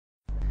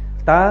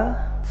តើ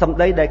សម្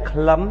ដីដែលខ្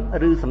លឹម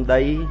ឬសម្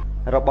ដី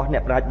របស់អ្ន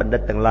កប្រាជ្ញបណ្ឌិ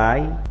តទាំងឡាយ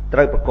ត្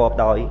រូវប្រកប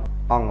ដោយ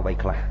អង្គអ្វី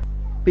ខ្លះ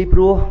ពីព្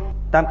រោះ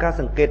តាមការ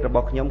សង្កេតរប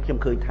ស់ខ្ញុំ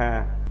ឃើញថា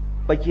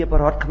ប្រជាពល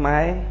រដ្ឋខ្មែ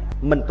រ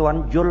មិនទាន់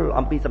យល់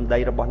អំពីសម្ដី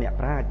របស់អ្នក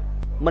ប្រាជ្ញ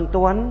មិន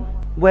ទាន់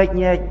វែក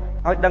ញែក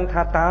ឲ្យដឹង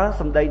ថាតើ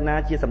សម្ដីណា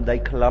ជាសម្ដី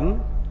ខ្លឹម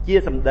ជា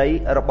សម្ដី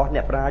របស់អ្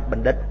នកប្រាជ្ញប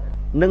ណ្ឌិត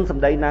និងស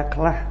ម្ដីណា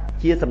ខ្លះ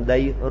ជាសម្ដី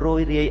រ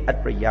យរាយឥត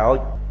ប្រយោជ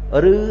ន៍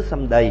ឬស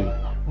ម្ដី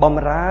បំ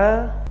រើ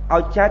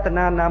ឲ្យចេត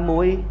នាណា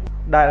មួយ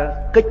ដែល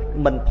កិច្ច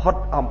មិនផុត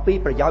អំពី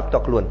ប្រយោជន៍ផ្ទា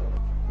ល់ខ្លួន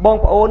បង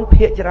ប្អូន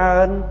ភាគច្រើ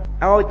ន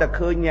ឲ្យតែ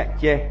ឃើញអ្នក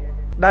ចេះ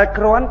ដែល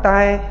គ្រាន់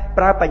តែ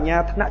ប្រើបញ្ញា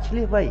ថ្នាក់ឆ្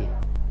លៀសវៃ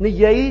និ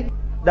យាយ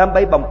ដើម្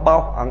បីបំបោ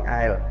សអង្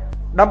អែល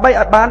ដើម្បី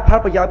ឲ្យបានផល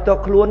ប្រយោជន៍ផ្ទា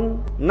ល់ខ្លួន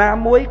ណា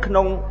មួយក្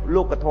នុង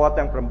លោកធម៌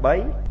ទាំង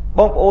8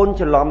បងប្អូន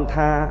ច្រឡំ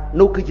ថា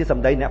នោះគឺជាស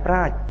ម្ដីអ្នកប្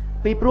រាជ្ញ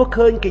ពីព្រោះ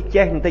ឃើញគេ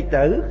ចេះបន្តិច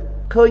ទៅ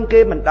ឃើញគេ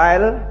មិនដែល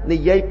និ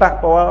យាយប៉ះ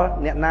ពាល់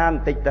អ្នកណាប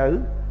ន្តិចទៅ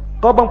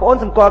ក៏បងប្អូន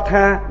សម្គាល់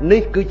ថា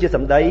នេះគឺជាស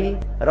ម្ដី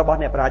របស់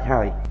អ្នកប្រាជ្ញ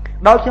ហើយ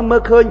ដោយខ្ញុំមើ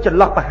លឃើញចន្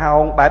លោះប្រហោ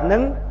ងបែបហ្នឹ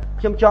ង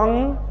ខ្ញុំចង់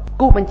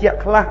គូសបញ្ជាក់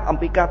ខ្លះអំ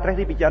ពីការត្រេះ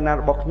រិះពិចារណា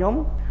របស់ខ្ញុំ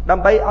ដើ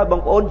ម្បីឲ្យប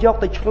ងប្អូនយក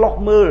ទៅឆ្លោះ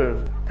មើល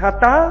ថា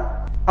តើ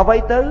អ្វី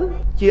ទៅ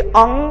ជាអ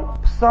ង្គ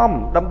ផ្សំ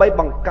ដើម្បី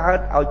បង្កើត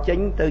ឲ្យចេញ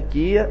ទៅ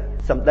ជា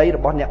សម្ដីរ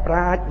បស់អ្នកប្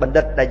រាជ្ញបណ្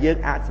ឌិតដែលយើង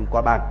អាចសម្គា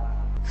ល់បាន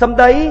សម្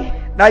ដី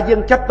ដែលយើ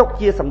ងចាត់ទុក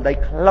ជាសម្ដី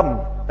ខ្លឹម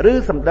ឬ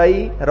សម្ដី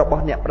រប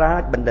ស់អ្នកប្រា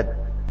ជ្ញបណ្ឌិត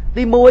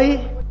ទី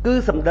1គឺ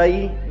សម្ដី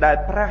ដែល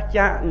ប្រាស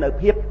ចាកនៅ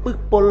ភាពពឹស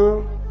ពុល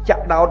ចា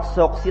ក់ដោត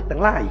សោកសៀតទាំ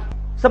ងឡាយ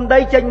សម្ដី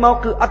ចេញមក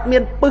គឺអត់មា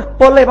នពឹស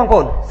ពុលទេបងប្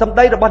អូនសម្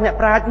ដីរបស់អ្នក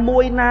ប្រាជ្ញមួ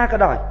យណាក៏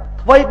ដោយ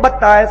អ្វីបិទ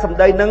តែសម្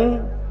ដីនឹង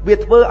វា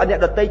ធ្វើឲ្យអ្នក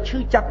ដទៃឈឺ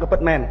ចាប់ក៏ពិ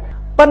តមែន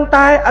ប៉ុន្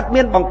តែអត់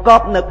មានបង្ក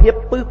ប់នៅភាព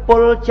ពឹសពុ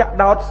លចាក់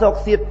ដោតសោក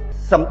សៀត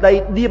សម្ដី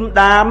ឌៀម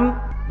ដាម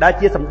ដែល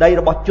ជាសម្ដី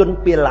របស់ជន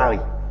ពាលឡើយ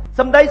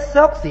សម្ដី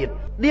សោកសៀត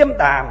ឌៀម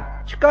ដាម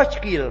ឆ្កឹះ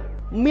ឆ្កៀល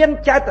មាន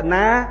ចេត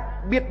នា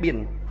បៀតបៀន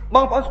ប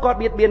ងប្អូនស្គាល់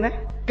បៀតបៀនណា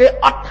គេ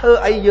អត់ធ្វើ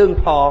អីយើង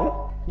ផង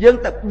យើង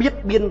ទៅបៀត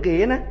បៀនគេ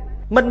ណា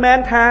មិនមែន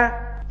ថា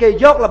គេ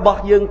យករបស់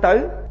យើងទៅ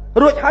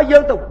រួចហើយយើ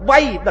ងទៅវា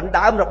យដណ្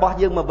ដើមរបស់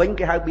យើងមកវិញ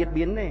គេហៅបៀត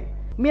បៀនទេ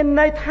មាន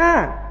ន័យថា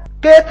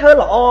គេធ្វើ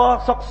ល្អ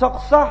សុក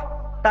សោះ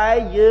តែ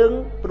យើង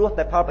ព្រោះ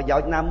តែផលប្រយោ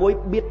ជន៍ណាមួយ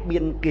បៀតបៀ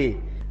នគេ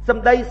ស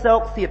ម្ដីសោ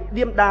កសៀត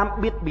ឌៀមដាម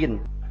បៀតបៀន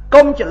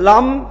កុំច្រ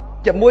ឡំ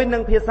ជាមួយនឹ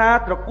ងភាសា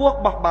ត្រគោះ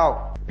បោះបោក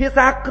ភា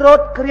សាក្រោត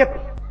ក្រៀត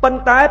ប៉ុ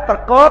ន្តែប្រ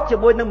កបជា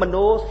មួយនឹងមโน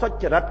សុ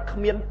ចរិតគ្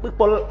មានពឹស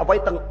ពុលអ្វី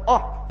ទាំងអ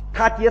ស់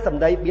ថាជាស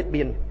ម្ដីបៀត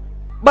បៀន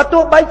បើ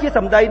ទោះបីជាស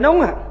ម្ដីនោះ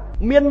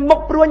មានមុខ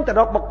ព្រួញទៅ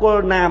រកបុគ្គល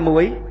ណាមួ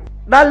យ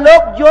ដែលលោ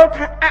កយល់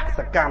ថាអស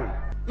កម្ម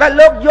ដែល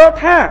លោកយល់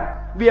ថា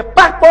វា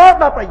ប៉ះពាល់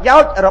ដល់ប្រយោ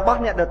ជន៍របស់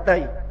អ្នកដទៃ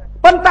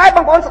ប៉ុន្តែប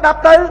ងប្អូនស្ដាប់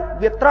ទៅ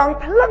វាត្រង់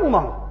ថ្លឹងហ្ម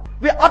ង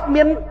វាអត់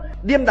មាន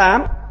ឌៀមដាម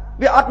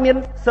វាអត់មាន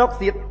សោក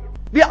សៀត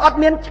វាអត់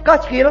មានឆ្កឹះ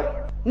ឆ្កៀល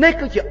នេះ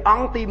គឺជាអ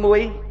ង្គទី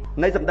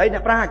1នៃសម្ដីអ្ន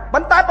កប្រាជ្ញ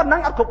ប៉ុន្តែប៉ុណ្ណឹ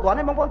ងអត់គ្រប់គ្រាន់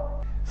ទេបងប្អូន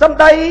សម្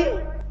ដី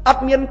អ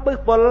ត់មានពឹស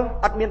ពុល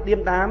អត់មានឌៀម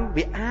ដាម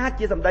វាអាច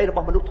ជាសម្ដីរប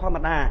ស់មនុស្សធម្ម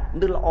តាម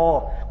នុស្សល្អ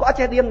ក៏អត់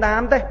ចេះឌៀមដា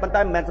មទេប៉ុន្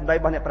តែមិនមែនសម្ដីរ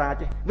បស់អ្នកប្រាជ្ញ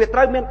ទេវាត្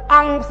រូវមានអ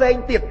ង្គផ្សេង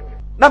ទៀត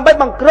ដើម្បី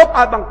បង្គ្រប់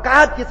ឲ្យបង្កើ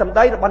តជាសម្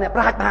ដីរបស់អ្នក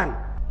ប្រាជ្ញបាន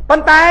ប៉ុ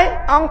ន្តែ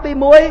អង្គទី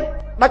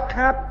1ដាច់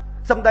ខាត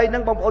សម្ដីនឹ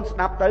ងបងប្អូនស្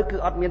ដាប់ទៅគឺ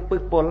អត់មានពឹ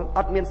សពុលអ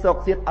ត់មានសោក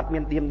សៀតអត់មា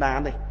នឌៀមដាម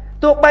ទេ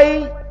ទោះបី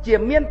ជា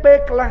មានពេល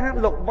ខ្លះ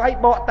លោកវាយ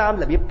បកតាម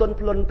របៀបទន់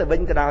ភ្លន់ទៅវិ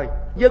ញក៏ដោយ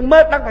យើងមើ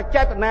លដឹងថា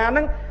ចេតនាហ្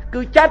នឹង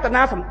គឺចេត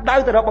នាសម្ដៅ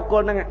ទៅរកបុគ្គ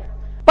លហ្នឹង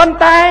ប៉ុន្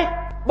តែ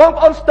បង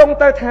ប្អូនស្ទង់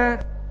ទៅថា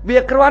វា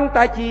គ្រាន់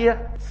តែជា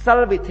សិ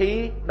លវិធី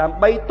ដើម្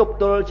បីទប់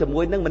ទល់ជា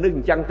មួយនឹងមនុស្សអ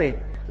ញ្ចឹងទេ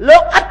លោ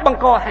កអត់ប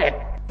ង្កហេតុ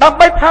ដើម្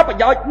បីផលប្រ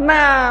យោជន៍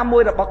ណាមួ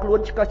យរបស់ខ្លួន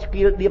ឆ្កឹះឆ្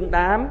កៀលឌៀម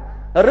ដាម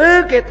ឬ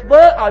គេធ្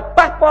វើឲ្យ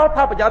ប៉ះពាល់ផ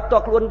លប្រយោជន៍ផ្ទា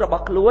ល់ខ្លួនរប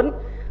ស់ខ្លួន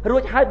រួ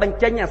ចហើយបញ្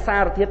ចេញអាសា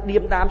រធាតុឌៀ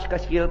មដាមឆ្កឹះ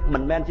ឆ្កៀលមិ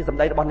នមែនជាសម្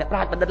ដីរបស់អ្នកប្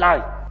រាជ្ញបណ្ឌិតឡើយ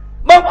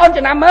បងប្អូន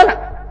ចំណាំមើល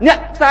អ្នក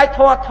ផ្សាយធ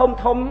ម៌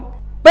ធំ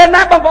ពេល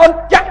ណាបងប្អូន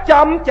ចាក់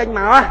ចំចេញ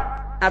មក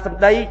អាស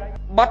ម្ដី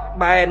បត់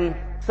បែន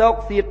សោក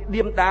សៀត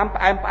ឌៀមដាម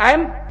ផ្អែម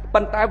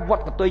ប៉ុន្តែវ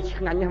ត្តកតុយ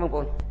ឆ្ងាញ់ណាបងប្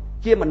អូន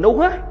ជាមនុស្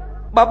ស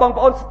បើបង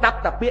ប្អូនស្ដាប់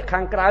តែពាក្យខា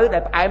ងក្រៅដែ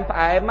លផ្អែ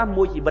ម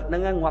មួយជីវិតហ្នឹ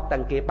ងងាប់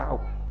តាំងគេបោក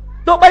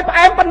ទោះបីផ្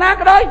អែមប៉ុណ្ណា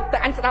ក៏ដោយតែ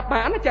អញស្ដាប់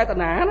បានណាចេត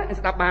នាណាអញ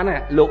ស្ដាប់បានណា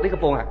លោកនេះ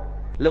កំពុង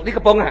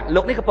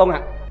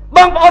ប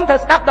ងប្អូនត្រូវ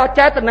ស្ដាប់ដល់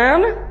ចេតនា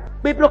ណា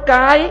ពីព្រោះ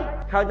កាយ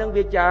ហើយនឹង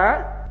វាចា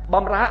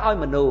បំរើឲ្យ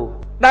មនុស្ស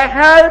ដែល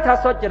ហៅថា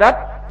សុចរិត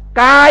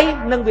កាយ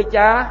និងវា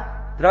ចា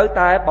ត្រូវ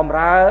តែបំ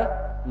រើ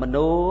ម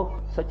នុស្ស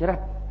សុចរិត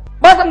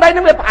បើសម្ដី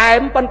នឹងវាផ្អែ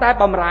មប៉ុន្តែ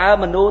បំរើ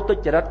មនុស្សទុ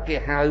ច្ចរិតគេ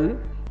ហៅ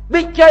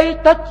វិជ័យ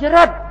ទុច្ច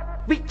រិត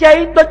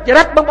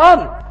បងប្អូន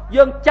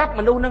យើងចាប់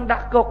មនុស្សនឹងដា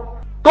ក់គុក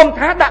កុំ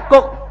ថាដាក់គុ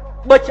ក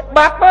បើច្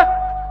បាប់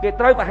គេ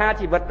ត្រូវប្រហារ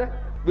ជីវិត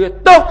វា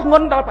ទោសធ្ង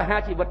ន់ដល់ប្រហារ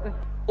ជីវិត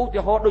ឧ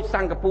ទាហរណ៍ដូច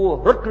សិង្ហបុរី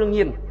រត់គ្រឿង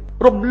ញៀន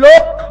រំលោ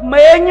ភក្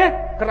មេង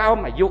ក្រោម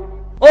អាយុ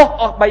អ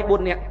ស់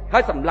3-4នាក់ហើ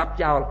យសម្លាប់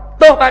ចោល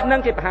ទោសបែបហ្នឹង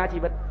គេប្រហារជី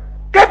វិត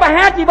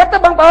ទៅ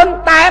បងប្អូន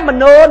តែម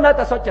โนនៅ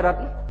តែសុចរិត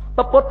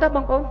ប្រពុតទៅប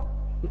ងប្អូន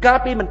កាល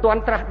ពីមិនទាន់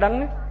ត្រាស់ដឹង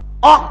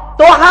អស់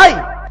ទោះហើយ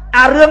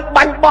អារឿង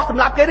បាញ់បោះស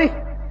ម្លាប់គេនេះ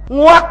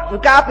ងាប់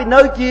កាលពីនៅ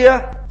ជា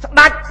ស្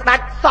ដា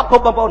ច់សពគ្រ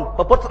ប់បងប្អូន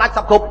ប្រពុតស្ដាច់ស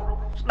ពគ្រប់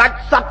ស្ដាច់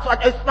សពស្ដា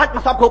ច់អីស្ដាច់ម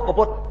កសពគ្រប់ប្រ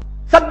ពុត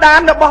សន្តាន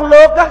របស់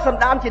លោកស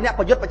ន្តានជាអ្នក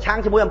ប្រយុទ្ធប្រឆាំង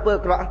ជាមួយអំពើ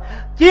អាក្រក់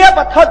ជាប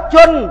ឋិជ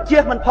នជៀ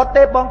សមិនផុត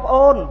ទេបងប្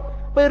អូន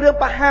ពេលរឿង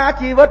បហា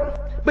ជីវិត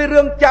ពេល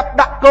រឿងចាប់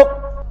ដាក់គុក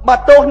បើ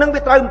ទោសនឹង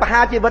វាត្រូវបហា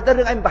ជីវិតទៅ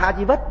រឿងអីបហា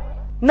ជីវិត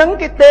នឹង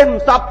គេទេមិន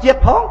សពជាតិ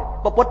ផង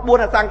ប្រពុត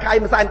4អសង្ខ័យ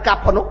មិនសែនកា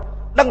ប់ផងនោះ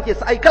ដឹងជា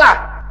ស្អីខ្លះ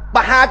ប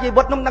ហាជី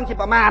វិតនោះដឹងជា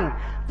ប្រមាណ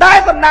តែ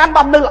សន្តាន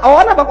បំណឹងល្អ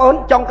ណាបងប្អូន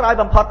ចុងក្រោយ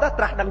បំផុត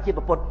ត្រាស់ដឹងជា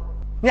ប្រពុត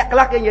អ្នកខ្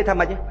លះគេនិយាយថា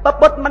ម៉េចប្រ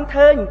ពុតមិនធ្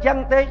វើអញ្ចឹង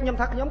ទេខ្ញុំ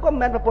ថាខ្ញុំក៏មិ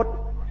នមែនប្រពុត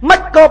មិន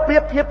ក៏ប្រៀ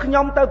បធៀបខ្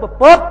ញុំទៅប្រ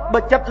ពុតបើ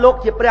ចិត្តលោក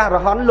ជាព្រះអរ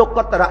ហន្តលោក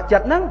ក៏តរៈចិ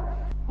ត្តហ្នឹង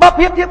បើ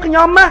ប្រៀបធៀបខ្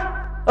ញុំណា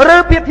ឬ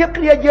ប្រៀបធៀប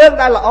គ្នាយើង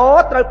ដែលល្អ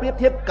ត្រូវប្រៀប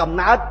ធៀបកំ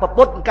ណើតប្រ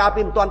ពុតកាល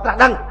ពីមិនទាន់ត្រាស់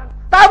ដឹង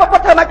តើប្រពុត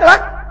ធ្វើម៉េចខ្លះ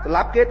សម្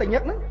រាប់គេតែញឹ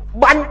កហ្នឹង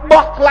បាញ់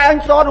បោះខ្លែង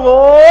សនអូ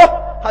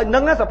ហើយនឹ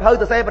ងសភៅ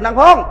ទៅសេប៉ុណ្ណឹង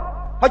ផង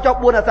ហើយចុះ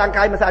4អសង្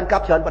ខ័យមិនសានកា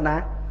ប់ច្រើនប៉ុណ្ណា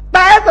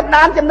តែសន្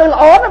តានចំណឹងល្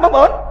អណាបងប្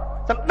អូន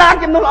សន្តាន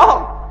ចំណឹងល្អ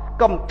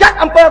កុំចាក់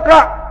អំពើអាក្រ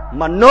ក់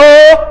មโน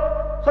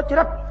សុច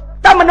រិត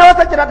តែមโน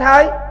សុចរិតហើ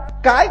យ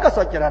កាយក៏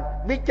សុចរិត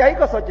វិច័យ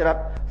ក៏សុចរិត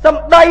ស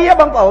ម្ដី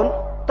បងប្អូន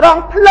ត្រ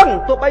ង់ភ្លឹង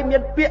ទោះបីមា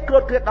នពាក្យគ្រួ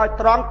តគ្រាតដោយ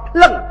ត្រង់ភ្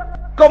លឹង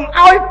កុំ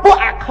ឲ្យពួក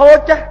អខូច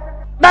ចាស់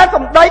ដែលស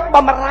ម្ដី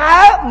បំរើ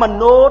ម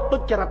โนទុ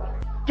ច្ចរិត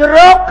ជ្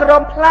រោកក្រ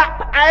មផ្លាក់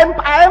ផ្អែម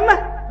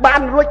បា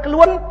នរួចខ្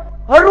លួន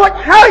រួច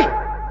ហើយ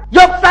យ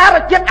កសារ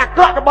ជាតិអា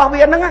ក្រក់របស់វា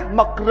ហ្នឹង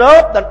មកគ្រ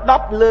បដណ្ដ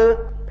ប់លើ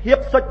ភាព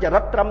សុចរិ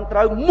តត្រឹមត្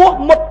រូវមោះ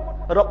មុត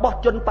របស់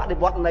ជនបដិ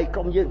វត្តនៃក្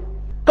រុមយើង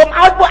កុំ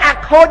ឲ្យពួកអា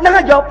ខូចហ្នឹង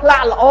យកផ្លា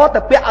កល្អទៅ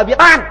ពាក់ឲ្យវា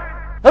បាន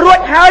រួច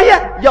ហើយ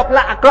យកផ្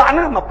លាកអាក្រក់ហ្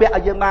នឹងមកពាក់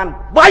ឲ្យយើងបាន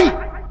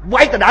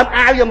វាយទៅដើម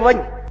អាវយើងវិញ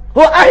ព្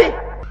រោះអី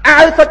អា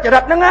វសុចរិ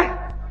តហ្នឹង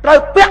ត្រូវ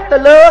ពាក់ទៅ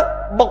លើ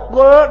បុគ្គ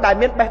លដែល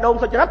មានបេះដូង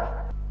សុចរិត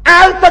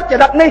អាវសុច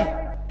រិតនេះ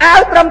អា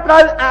វត្រឹមត្រូ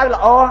វអាវ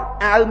ល្អ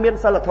អាវមាន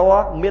សិលធ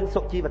ម៌មាន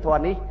សុជីវធ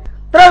ម៌នេះ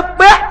ត្រូវ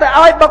ពាក់ទៅ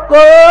ឲ្យបុគ្គ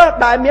ល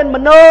ដែលមានម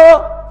โน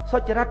សុ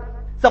ចរិត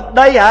សម្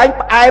ដីហែង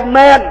ផ្អែម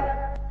មែន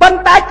ប៉ុន្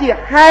តែជា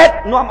ហេតុ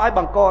នាំឲ្យប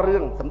ង្ករឿ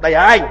ងសម្ដី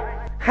ហែង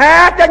ហា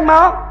ចេញម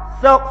ក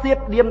សោកសៀត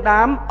ឌៀម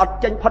ដាមអត់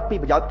ចេញផុតពី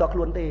ប្រយោជន៍ផ្ទាល់ខ្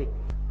លួនទេ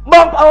ប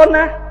ងប្អូន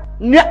ណា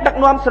អ្នកដឹក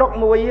នាំស្រុក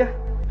មួយ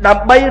ដើ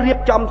ម្បីរៀប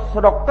ចំ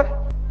ស្រុកទៅ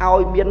ឲ្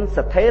យមាន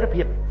ស្ថិរ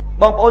ភាព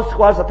បងប្អូនស្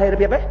គាល់ស្ថិរ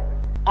ភាពទេ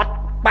អត់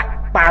បាក់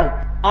ប៉ៅ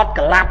អត់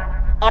ក្លាប់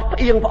អត់ផ្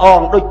អៀងផ្អង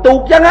ដូចទូក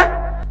អញ្ចឹងណា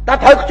តែ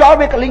ត្រូវខ្យល់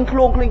វាកលីងខ្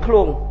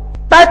លួន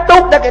តែទូ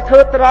កដែលគេធ្វើ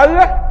ត្រូវ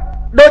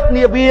ដូច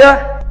នាវា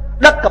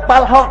ដឹកកប៉ា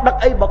ល់ហោះដឹក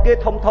អីបើគេ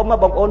ធំប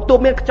ងប្អូនទោះ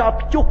មានខ្យល់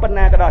ព្យុះប៉ុណ្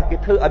ណាក៏ដោយគេ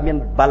ធ្វើឲ្យមាន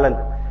balance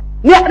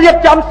អ្នករៀប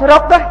ចំស្រុ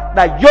ក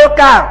ដែលយល់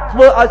ការធ្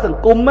វើឲ្យស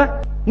ង្គម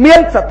មាន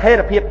ស្ថិ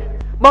រភាព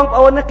បងប្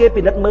អូនគេ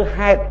ពិនិត្យមើល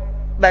ហេតុ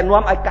ដែល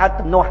នាំឲ្យកើត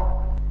ទំនាស់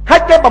ហើ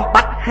យគេបំប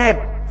ត្តិហេតុ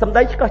សម្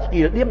ដីឆ្កោះឆ្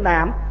កៀលឌៀមណា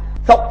ម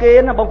ស្រុកគេ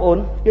ណាបងប្អូន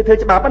គេធ្វើ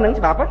ច្បាប់ហ្នឹង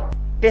ច្បាប់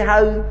គេហៅ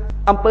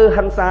អំពើ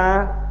ហិង្សា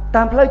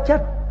តាមផ្លូវចិ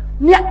ត្ត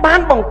អ្នកបាន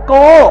បង្ក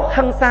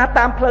ហិង្សា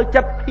តាមផ្លូវ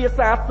ចិត្តភា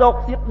សាសោក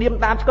សៀតឌៀម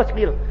តាមឆ្កោះឆ្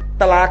កៀល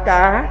តឡា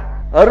ការ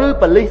ឬ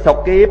ប៉ូលីសស្រុក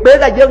គេពេល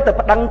ដែលយើងទៅ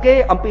ប្តឹងគេ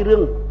អំពីរឿ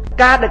ង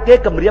ការដែលគេ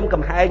គំរាម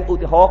កំហែងឧ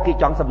ទាហរណ៍គេ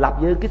ចង់សម្លាប់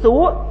យើងគេសួ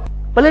រ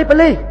ប៉ូលីស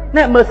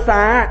នេះមើល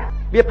សារ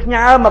វាផ្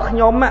ញើមកខ្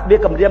ញុំវា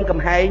គំរាមកំ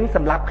ហែងស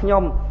ម្លាប់ខ្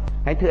ញុំ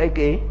ហើយធ្វើអី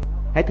គេ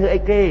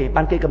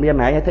បានគេគំរាម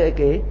ហើយធ្វើអី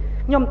គេ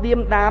ខ្ញុំឌៀម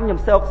ដាមខ្ញុំ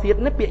សោកសៀត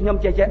នេះពាក្យខ្ញុំ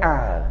ចេះអ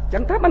ញ្ចឹ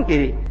ងថាបានគេ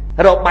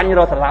រកបាញ់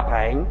រកសម្លាប់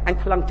ហែងអញ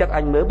ថ្លឹងចិត្តអ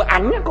ញមើលបើអ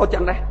ញក៏ចឹ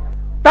ងដែរ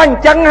តែអ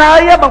ញ្ចឹងហើ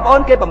យបងប្អូ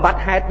នគេបំបត្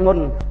តិហេតុង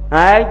ន់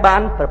ហើយបា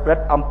នប្រព្រឹ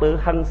ត្តអំពើ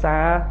ហិង្សា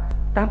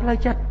តាមផ្លូវ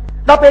ចិត្ត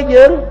ដល់ពេល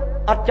យើង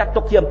អត់ចាត់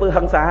ទុកជាអំពើ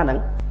ហិង្សាហ្នឹង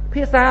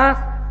ភាសា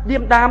ឌៀ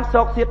មដាម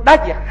សោកសៀតដែល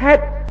ជាហេ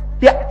តុ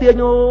តាក់ទា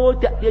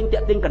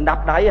ញកណ្ដា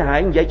ប់ដៃហើ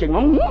យនិយាយចេញម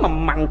ក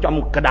ម៉ាំងចំ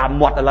កណ្ដាល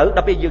មាត់ឥឡូវដ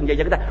ល់ពេលយើងនិយាយ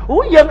ចឹងថាអូ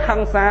យើងហិ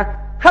ង្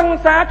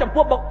សាចំ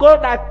ពោះបុគ្គល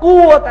ដែលគួ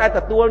រតែទ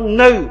ទួល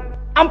នៅ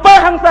អំពើ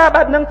ហិង្សា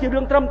បែបហ្នឹងជា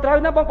រឿងត្រឹមត្រូវ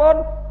ណាបងប្អូន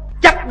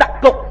ចាក់ដាក់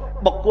គុក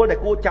បុគ្គលដែល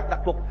គួរចាប់ដា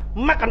ក់គុក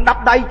មកកណ្ដា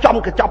ប់ដៃចំ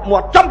កញ្ចប់មា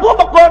ត់ចំពោះ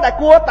បុគ្គលដែល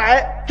គួរតែ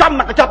ចំ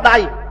មកកញ្ចប់ដៃ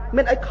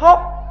មានអីខុស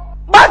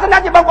បើស្នា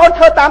ជាបងប្អូន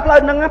ធ្វើតាមផ្លូវ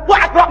ហ្នឹងពួក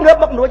អាក្រក់ងើប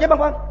មកនួចទេបង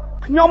ប្អូន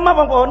ខ្ញុំណា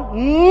បងប្អូន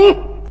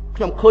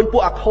ខ្ញុំឃើញពួ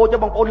កអាខូច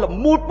បងប្អូនល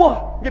មូលពោះ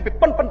និយាយពី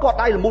ប៉ុនគាត់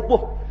ដៃលមូលពោះ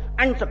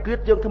អញសក្តិ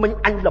យើងធ្វើមិញ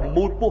អញល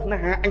មូលពោះណា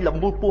អញល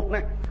មូលពោះណា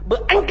បើ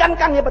អញកាន់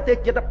ការងារប្រទេស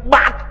ជាតិ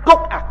បាតគុក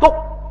អាគុក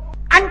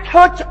អញធ្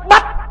វើច្បា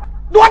ប់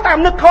ដួលតាម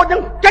នឹកខូចហ្នឹ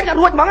ងចេញឲ្យ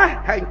រួចហ្មង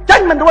ហែងចេ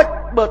ញមិនរួច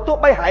បើទោះ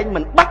បីហែងមិ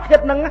នបាត់ហេ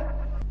តុហ្នឹង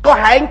ក៏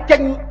ហែងចេ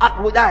ញអត់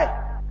រួចដែរ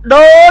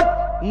ដូច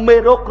មេ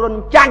រោគគ្រុន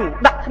ចាញ់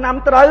ដាក់ឆ្នាំ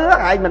ត្រូវ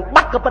ហែងមិន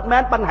បាត់ក៏ពិតមែ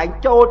នប៉ុន្តែហែង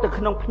ចូលទៅ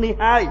ក្នុងភ្នេះ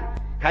ហើយ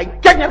ហែង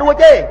ចេញឲ្យរួច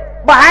ទេ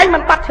បើហែងមិ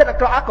នបាត់ចិត្តអា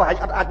ក្រក់ក៏ហែង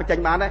អត់អាចបញ្ចេញ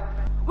បានដែរ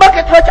បើ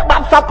គេធ្វើច្បា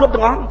ប់សពគ្រប់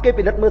ទាំងអស់គេ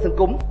ពិនិត្យមើលសង្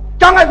គម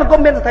ចង់ឲ្យសង្គម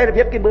មានស្ថិរ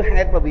ភាពគេមើល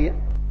ហេតុរបស់វា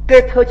គេ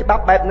ធ្វើច្បា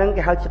ប់បែបហ្នឹង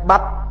គេហៅច្បា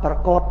ប់ប្រ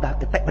កបដោយ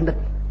គតិបណ្ឌិត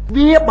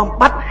វាបំ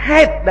បត្តិ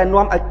ហេតុដែល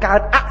នាំឲ្យកើត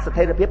អស្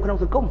ថិរភាពក្នុង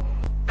សង្គម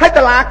ហើយត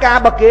ឡាការ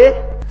របស់គេ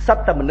សិត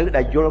តែមនុស្ស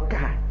ដែលយល់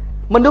ការ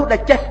មនុស្សដែ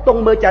លចេះស្ទ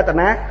ង់មើលចេត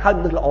នាហើយ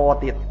មនុស្សល្អ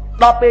ទៀត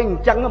ដល់ពេលអ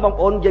ញ្ចឹងបង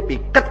ប្អូននិយាយពី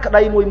កិត្តក្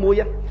តីមួយ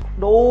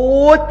ដូ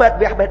ចពេទ្យ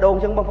វះបេះដូងអ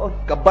ញ្ចឹងបងប្អូន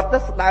កបិតទៅ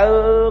ស្ដើ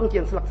ងជា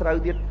ងស្លឹកស្រូវ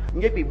ទៀត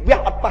និយាយពីវះ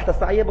អត់ប៉ះត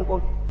សៃទេបងប្អូ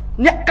ន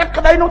អ្នកកាត់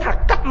ក្តីនោះថា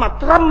កាត់មក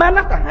ត្រឹមមែន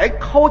ណាតែហែក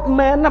ខូច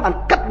មែនណាបាន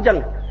កាត់អញ្ចឹង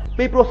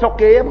ពីព្រោះស្រុក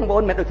គេបងប្អូ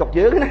នមិនដូចស្រុក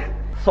យើងណា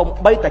សំ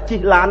បីតែជិះ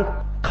ឡាន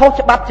ខុស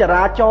ច្បាប់ច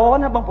រាចរ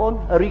ណ៍ណាបងប្អូន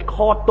រីខ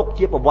តទុក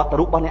ជាប្រវត្តិ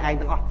រូបរបស់អ្នកឯង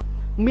ទាំងអស់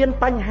មាន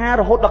បញ្ហា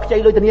រហូតដល់ខ្ចី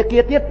លុយធនាគា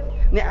រទៀត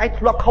អ្នកឯង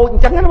ធ្លាប់ខូចអ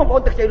ញ្ចឹងណាបងប្អូ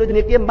នទៅខ្ចីលុយធ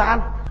នាគារមិនបាន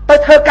ទៅ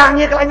ធ្វើការ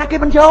ងារកន្លែងណាគេ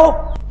មិនយក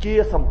ជា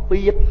សម្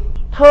ពាធ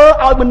ធ្វើ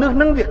ឲ្យមនុស្សហ្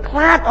នឹងវាខ្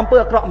លាចអំពើ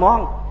អាក្រក់ហ្មង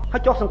ហើ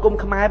យចុះសង្គម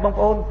ខ្មែរបង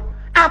ប្អូន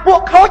អាពួក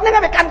ខូចហ្នឹង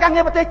វាកាន់ការ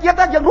ងារប្រទេសជា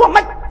តិយើងរស់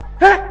មិន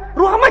ហ៎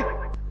រស់មិន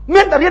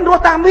មានតែរៀនរ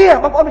ស់តាមវា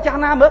បងប្អូនម្ចាស់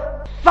ណាមើល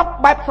សព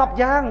បែបសព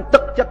យ៉ាងទឹ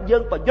កចិត្តយើ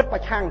ងប្រយុទ្ធប្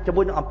រឆាំងជា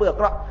មួយនឹងអំពើអា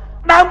ក្រក់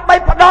ដើម្បី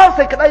ផ្ដល់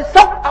សេចក្តី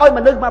សុខឲ្យម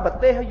នុស្សមកប្រ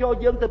ទេសហើយយក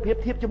យើងទៅប្រៀប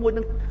ធៀបជាមួយ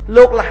នឹង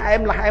លោកលហែម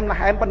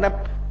ប៉ុន្តែ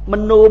ម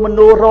នុ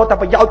ស្សរកតែ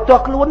ប្រយោជន៍ផ្ទា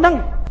ល់ខ្លួនហ្នឹង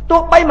ទោះ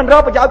បីមិនរ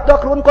កប្រយោជន៍ផ្ទា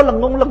ល់ខ្លួនក៏ល្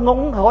ងង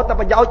រកតែ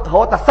ប្រយោជន៍រ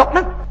កតែសុខហ្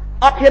នឹង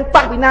អត់ហ៊ាន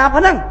ប៉ះវិណាផ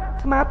ងហ្នឹង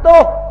ស្មាទោ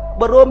ស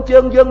បើរួមជើ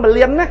ងយើង1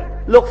លានណា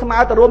លោកស្មា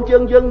ទៅរួមជើ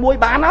ងយើងមួយ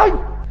បានហើយ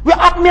វា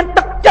អត់មាន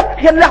ទឹកចិត្ត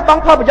ហ៊ានលះប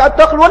ង់ផលប្រយោជន៍ផ្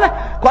ទាល់ខ្លួនណា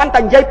គ្រាន់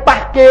តែនិយាយប៉ះ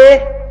គេ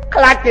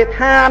ខ្លាចគេ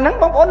ថាហ្នឹង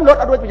បងប្អូនលត់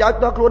អត់រួចប្រយោជន៍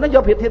ផ្ទាល់ខ្លួនហ្នឹងយ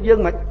កប្រៀបធៀបយើង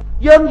មិន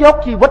យើងយក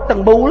ជីវិតទាំ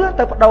ងមូល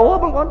ទៅបដូរ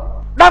បងប្អូន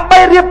ដើម្បី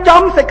រៀប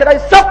ចំសេចក្តី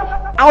សុខ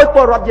ឲ្យព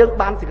លរដ្ឋយើង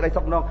បានសេចក្តី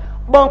សុខនោះ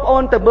បងប្អូ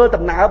នទៅមើល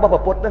ដំណើររបស់ព្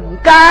រះពុទ្ធ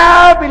កា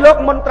លពីលោក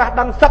មុនត្រាស់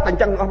ដឹងសត្វអញ្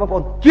ចឹងអស់បងប្អូ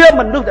នជា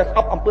មនុស្សដែលស្អ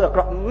ប់អំពើអាក្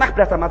រក់ណាស់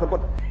ព្រះសម្មាសម្ពុ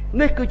ទ្ធ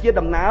នេះគឺជា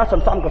ដំណើរស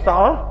ន្សំកុស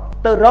ល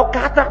ទៅរក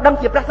ការត្រាស់ដឹង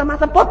ជាព្រះសម្មា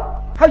សម្ពុទ្ធ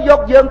ហើយយក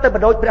យើងទៅប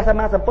ដូរព្រះសម្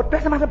មាសម្ពុទ្ធ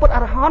អ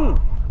រហន្ត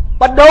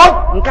បដូរ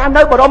កាល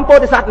នៅបរមពោ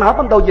ធិសត្វមក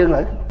បដូរយើង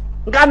ហើយ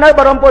កាលនៅ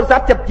បរមពុទ្ធសាស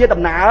នាជា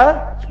ដំណើរ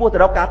ឈ្មោះទៅ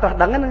រកការត្រាស់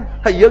ដឹងណា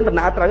ហើយយើងដំ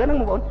ណើរត្រូវហ្នឹង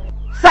បងប្អូន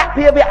ស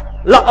ភាវៈ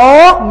ល្អ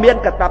មាន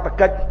កតប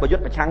កិច្ចប្រយុ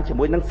ទ្ធប្រឆាំងជា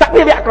មួយនឹងស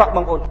ភាវៈអាក្រក់ប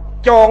ងប្អូន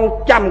ចង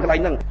ចាំកន្លែង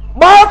ហ្នឹង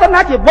បើសិនណា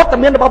ជាវត្ត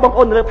មានរបស់បងប្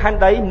អូនលើផែន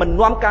ដីមិន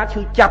នាំការ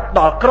ឈឺចាប់ដ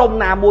ល់ក្រុម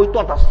ណាមួយ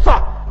ទាល់តែសោះ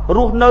រ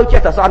ស់នៅចេះ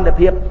តែសន្តិ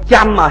ភាព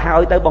ចាំមកហើ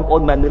យទៅបងប្អូ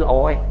នមិនមែនល្អ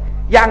ទេ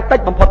យ៉ាងតិច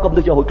បំផុតកុំ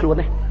ទៅយករួចខ្លួន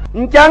ទេអ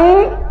ញ្ចឹង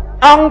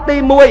អង្គទី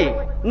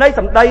1នៃ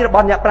សម្ដីរប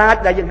ស់អ្នកប្រាជ្ញ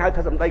ដែលយើងហៅ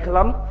ថាសម្ដីខ្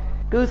លឹម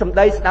គឺសម្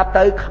ដីស្ដាប់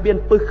ទៅគ្មាន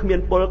ពឹសគ្មាន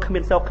ពលគ្មា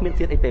នសោកគ្មាន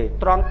ជាតិអីទេ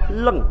ត្រង់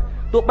លឹង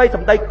ទោះបីស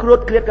ម្ដីគ្រួត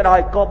គ្រៀតក៏ដោយ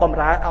ក៏បំ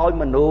រើឲ្យ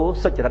មនុស្ស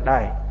សុចរិតដែ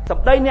រស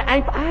ម្ដីនេះឯង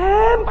ផ្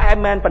អែម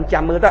មែនបញ្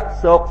ចាំមើលទៅ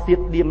សោកជា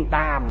តិឌៀម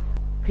តាម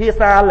ភា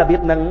សារបៀ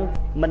បហ្នឹង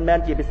មិនមែន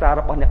ជាភាសារ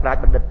បស់អ្នកប្រាជ្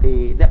ញបណ្ឌិតទេ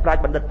អ្នកប្រាជ្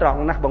ញបណ្ឌិតត្រង់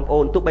ណាស់បងប្អូ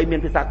នទោះបីមាន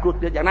ភាសាគ្រួត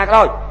គ្រៀតយ៉ាងណាក៏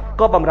ដោយ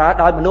ក៏បំរើ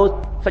ដោយមនុស្ស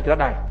សុចរិត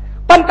ដែរ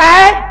ប៉ុន្តែ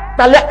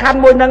តែលក្ខខណ្ឌ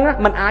មួយហ្នឹង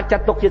มันអាចចា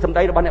ត់ទុកជាសម្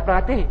ដីរបស់អ្នកប្រា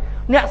ជ្ញទេ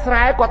អ្នកស្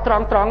រែគាត់ត្រ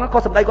ង់ក៏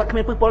សម្ដីគាត់គ្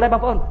មានពឹសពលដែរប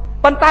ងប្អូន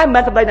ប៉ុន្តែមិនមែ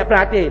នសម្ដីអ្នកប្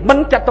រាជ្ញទេមិន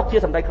ចាត់ទុកជា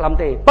សម្ដីខ្លឹម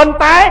ទេប៉ុន្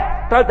តែ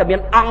ត្រូវតែមាន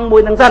អង្គមួ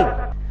យហ្នឹងសិន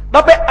ដ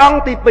ល់ពេលអង្គ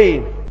ទី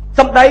2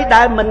សម្ដី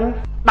ដែលមិន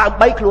ដើម្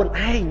បីខ្លួន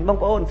ឯងបង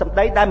ប្អូនសម្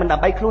ដីដែលមិនដើ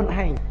ម្បីខ្លួន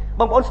ឯង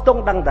បងប្អូនស្ទង់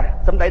ដឹងតា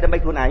សម្ដីដើម្បី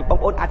ខ្លួនឯងបង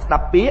ប្អូនអាចស្ដា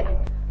ប់ពាក្យ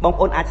បង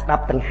ប្អូនអាចស្ដា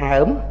ប់ដង្ហើ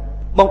ម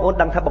បងប្អូន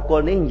ដឹងថាបុគ្គ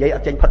លនេះនិយាយអ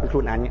ត់ចេញផុតពីខ្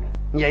លួនឯងនិ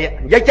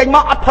យាយចេញម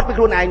កអត់ផុតពី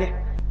ខ្លួនឯង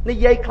និ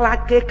យាយខ្លាច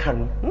គេខឹង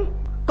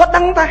គាត់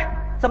ដឹងតា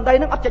សម្ដី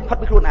នឹងអត់ចេញផុត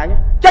ពីខ្លួនឯង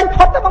ចេញ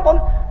ផុតទៅបងប្អូន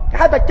គេ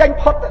ហៅថាចេញ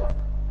ផុត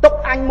ទុក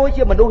អញមួយ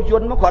ជាមនុស្សយ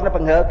ន្តមកគ្រាន់តែប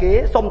ង្ហើគេ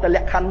សុំតែល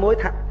ក្ខខណ្ឌមួយ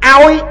ថា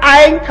ឲ្យឯ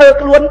ងធ្វើ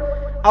ខ្លួន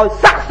ឲ្យ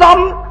ស័ក្តិសម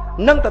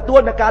នឹងទទួល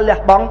នឹងការលះ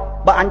បង់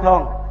បើអញផង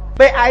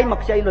ពេលឯងមក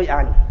ខ្ចីលុយអ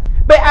ញ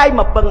ពេលឯង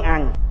មកពឹង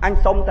អញ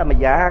សុំតែម្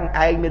យ៉ាង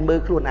ឯងមានមើល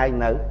ខ្លួនឯង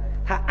នៅ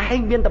ថាឯ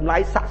ងមានតម្លៃ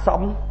ស័ក្តិស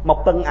មមក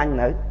ពឹងអញ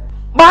នៅ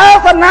បើ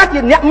សិនណាជា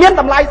អ្នកមាន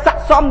តម្លៃស័ក្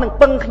តិសមនឹង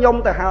ពឹងខ្ញុំ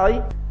ទៅហើយ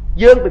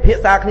យើងពិភា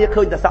ក្សាគ្នា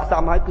ឃើញតែស័ក្តិស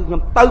មហើយគឺខ្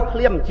ញុំទៅភ្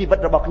លាមជីវិត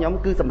របស់ខ្ញុំ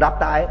គឺសម្រាប់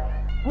តែ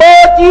បើ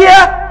ជា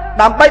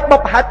ដើម្បីបុ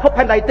ព្វហេតុភព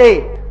ផែនដីទេ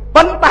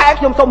ប៉ុន្តែ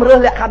ខ្ញុំសូមរើស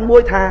លក្ខខណ្ឌមួ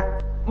យថា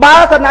បើ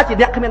សិនណាជា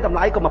អ្នកគ្មានតម្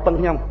លៃក៏មកពឹង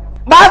ខ្ញុំ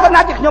បើសិនណា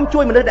ជាខ្ញុំជួ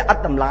យមនុស្សដែលអ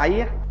ត់តម្លៃ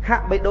ហា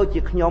ក់បីដូចជា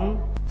ខ្ញុំ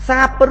សា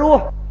ព្រោះ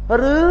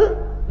ឬ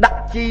ដា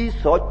ក់ជី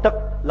ស្រោចទឹក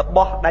រប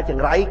ស់ដែលច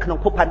ង្រៃក្នុង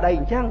ភពផែនដី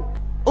អញ្ចឹង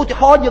ឧទា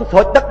ហរណ៍យើងស្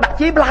រោចទឹកដាក់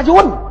ជីបលាយួ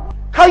ន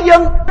ហើយយើ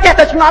ងចេះ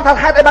តែឆ្ងល់ថា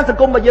ហេតុអីបានសង្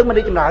គមរបស់យើងមិន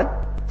រីកចម្រើន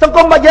សង្គ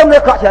មរបស់យើងនៅ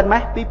ក្រក់ច្រើន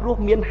ម៉េះពីព្រោះ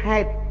មានហេ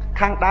តុ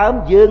ខាងដើម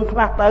យើងខ្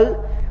លះទៅ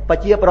ប្រ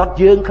ជាប្រដ្ឋ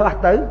យើងខ្លះ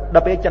ទៅដ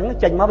ល់ពេលអញ្ចឹង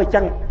ចេញមកវាអញ្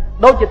ចឹង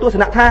ដូចជាទស្ស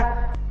នៈថា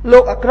លោ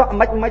កអាក្រក់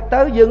មិន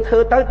ទៅយើងធ្វើ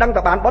ទៅដឹង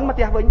តែបានបន់មកផ្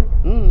ទះវិញ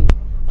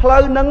ផ្លូ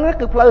វហ្នឹង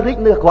គឺផ្លូវរីក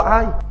នៅក្រក់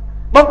ហើយ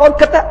បងប្អូន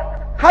គិតទៅ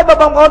ហើយបើ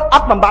បងប្អូនអ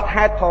ត់បំបត្តិ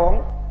ហេតុផង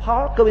ផ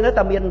លគឺវានៅ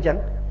តែមានអញ្ចឹង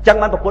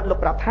បានប្រពុតលោក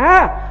ប្រាប់ថា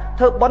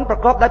ធ្វើបន់ប្រ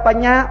កបដោយប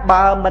ញ្ញា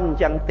បើមិនអ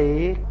ញ្ចឹងទេ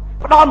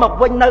ផ្ដល់មក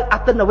វិញនៅអ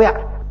តិនវៈ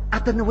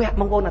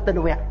បងប្អូនអតិន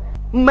វៈ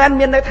មិន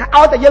មានន័យថា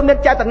ឲ្យតែយើងមាន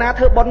ចេតនា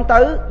ធ្វើបន់ទៅ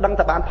ដឹង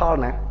តែបានផល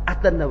ណាអ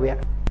តិនវៈ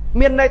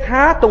មានន័យ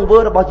ថាទង្វើ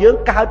របស់យើង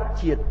កើត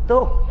ជាទោ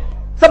ស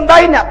សម្ដី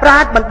អ្នកប្រា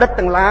ជ្ញបណ្ឌិត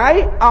ទាំងឡាយ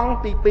អង្គ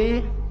ទី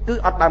2គឺ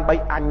អត់ដើម្បី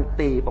អញ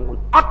ទេបងប្អូន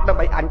អត់ដើម្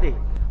បីអញទេ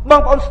ប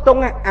ងប្អូនស្ទង់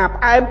អា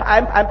ផ្អែម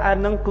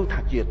ហ្នឹងគឺថា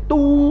ជា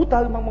ទូទៅ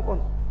បងប្អូន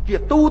ជា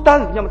ទូទៅ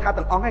ខ្ញុំមិនថា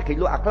ទាំងអង្គឯងគេ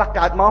លក់អាខ្លះ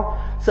កើតមក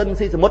សិន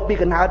ស៊ីសមុទ្រពី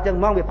កណ្ដាលអញ្ចឹង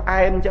មកវាផ្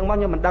អែមអញ្ចឹងមក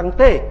ខ្ញុំមិនដឹង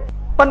ទេ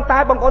ប៉ុន្តែ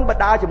បងប្អូនប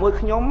ដាជាមួយ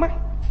ខ្ញុំ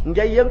និ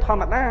យាយយើងធម្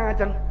មតាអញ្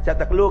ចឹងចាត់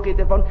តែលួគេ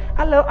ទេបង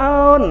ឥឡូវ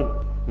អូន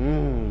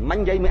មិន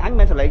និយាយមួយអញ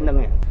មិនសលេងហ្នឹង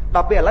ដ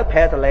ល់ពេលឥឡូវប្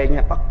រែសលេង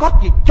ប្រកាស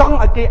ជាចង់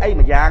ឲ្យគេអី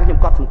មួយយ៉ាងខ្ញុំ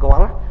គាត់សម្គា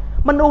ល់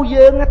មនុស្ស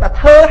យើងតែ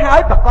ធ្វើឲ្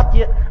យប្រកាស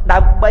ជាដើ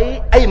ម្បី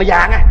អីមួយ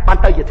យ៉ាងបាន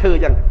ទៅជាធ្វើអ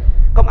ញ្ចឹង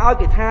កុំឲ្យ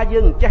គេថាយើ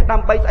ងចេះដើ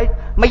ម្បីស្អី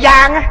មួយ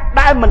យ៉ាង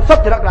ដែលមិនសុទ្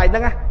ធចរិតកន្លែងហ្នឹ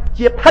ង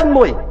ជាផិន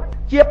មួ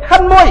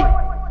យ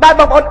ដែល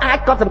បងប្អូនអាច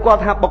កត់សម្គាល់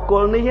ថាបុគ្គ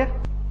លនេះ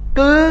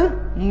គឺ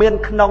មាន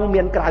ក្នុង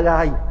មានក្រៅ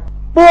ហើយ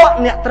ពួក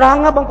អ្នកត្រង់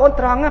បងប្អូន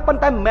ត្រង់ប៉ុន្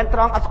តែមិនមែនត្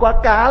រង់អត់ស្គាល់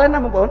កាលទេណា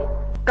បងប្អូន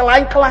កន្លែ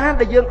ងខ្លះ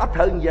ដែលយើងអត់ត្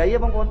រូវនិយាយ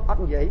បងប្អូនអ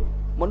ត់និយាយ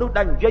មនុស្ស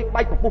ដែលនិយាយ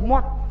បែកពពុះមា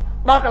ត់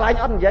ដល់កន្លែង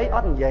អត់និយា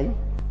យ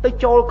ទៅ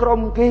ចូលក្រុម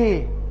គេ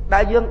ដែ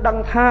លយើងដឹង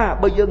ថា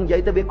បើយើងនិយាយ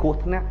ទៅវាគ្រោះ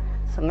ថ្នាក់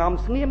សង្ងំ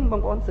ស្ងៀមប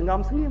ងប្អូនសង្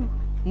ងំស្ងៀម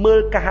មើល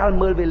កាល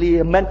មើលវេលា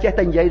មិនចេះ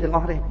តែនិយាយទាំងអ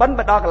ស់ទេប៉ុន្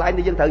តែដល់កន្លែង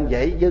ដែលយើងត្រូវនិ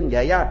យាយយើងនិ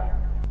យាយហើយ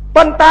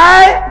ប៉ុន្តែ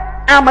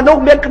អាមនុស្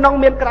សមានក្នុង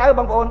មានក្រៅ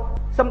បងប្អូន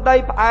សម្ដី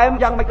ផ្អែម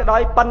យ៉ាងម៉េចក៏ដោ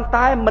យប៉ុន្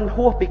តែមិន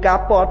ហួសពីការ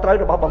ពាល់ត្រូវ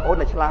របស់បងប្អូន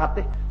ដែលឆ្លាត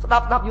ទេស្ដា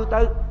ប់យូរ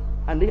ទៅ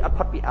អានេះអត់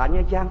ផុតពីអញ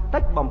យ៉ាងតិ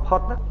ចបំផុត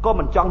ក៏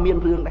មិនចង់មាន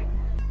រឿងដែរ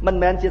មិន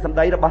មែនជាសម្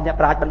ដីរបស់អ្នក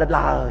ប្រាជ្ញបណ្ឌិត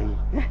ឡើយ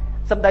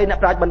សម្ដីអ្នក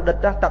ប្រាជ្ញបណ្ឌិត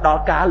ទៅដ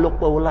ល់ការលោក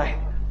ពោលហើយ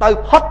ទៅ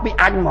ផុតពី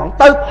អញហ្មង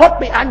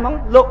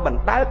លោកមិន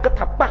ដែលគិត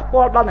ថាប៉ះ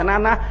ពាល់ដល់អ្នក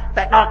ណា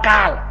តែដល់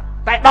កាល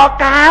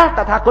ត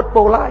ថាគត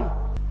ពោលហើយ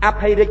អ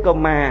ភ័យរាជកុ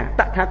មារ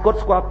តថាគត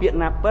ស្គាល់ពាក្យ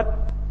ណាពិត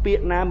ពា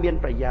ក្យណាមាន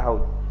ប្រយោជ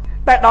ន៍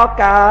តែដល់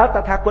កាលត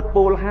ថាគត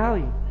ពោលហើយ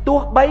ទោះ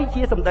បី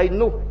ជាសម្ដី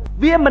នោះ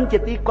វាមិនជា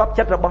ទីគាប់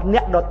ចិត្តរបស់អ្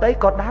នកដតី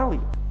ក៏ដោយ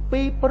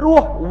ពីព្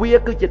រោះវា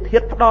គឺជាធា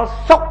តុផ្ដល់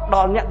សុខដ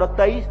ល់អ្នកដ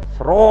តី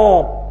ស្រ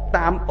ប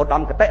តាមឧត្ត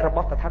មគតិរប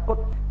ស់តថាគត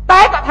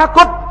តែតថាគ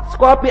តស្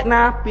គាល់ពាក្យ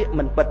ណាពាក្យ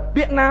មិនពិត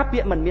ពាក្យណាពា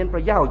ក្យមិនមានប្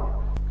រយោជន៍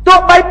ទោះ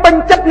បីពេញ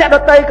ចិត្តអ្នកដ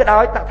តីក៏ដោ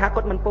យតថាគ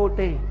តមិនពោល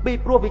ទេពី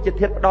ព្រោះវាជា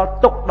ធាតុផ្ដល់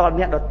ទុកដល់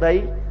អ្នកដតី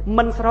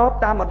មិនស្រប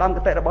តាមឧត្តមគ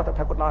តិរបស់ត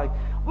ថាគតឡើយ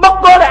បុគ្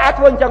គលដែលអាច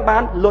ធ្វើអញ្ចឹងបា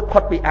នលុតផុ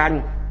តពីអញ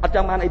អត់ច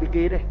ង់បានអីពី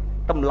គេទេ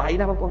តម្លៃ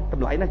ណាបងប្អូនត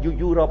ម្លៃណា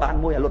យូររកបាន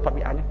មួយឲ្យលុតផុត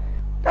ពីអញ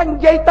តែនិ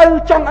យាយទៅ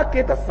ចង់ឲ្យ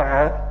គេទៅសើ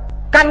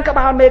កាន់ក្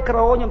បាលមេក្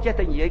រូខ្ញុំចេះ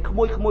តែនិយាយក្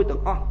មួយទាំ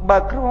ងអស់បើ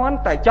គ្រាន់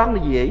តែចង់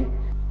និយាយ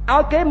ឲ្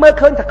យគេមើល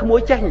ឃើញថាក្មួយ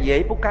ចេះនិយាយ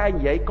ពូកែ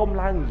និយាយកុំ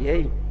ឡើងនិយា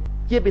យ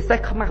ជាពិសេស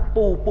ខ្មាស់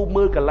ពូ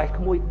មើលកលេស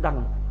ក្មួយដឹង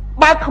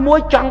បើក្មួយ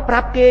ចង់ប្រា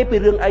ប់គេពី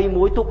រឿងអី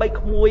មួយទោះបី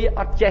ក្មួយ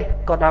អត់ចេះ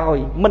ក៏ដោយ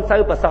មិនសូ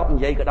វប្រសពនិ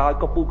យាយក៏ដោយ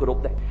ក៏ពូគោរព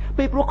ដែរ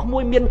ពីព្រោះក្មួ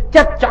យមាន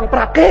ចិត្តចង់ប្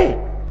រាប់គេ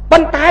ប៉ុ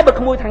ន្តែបើ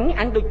ក្មួយថា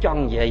អញដូចចង់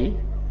និយាយ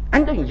អ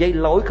ញដូចនិយាយ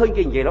លយឃើញ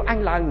គេនិយាយแล้วអញ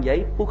ឡើងនិយាយ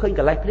ពូឃើញ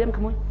កលេសព្រាម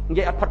ក្មួយនិ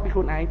យាយអត់ផុតពីខ្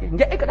លួនឯងទេនិ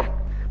យាយអីក៏ដែរ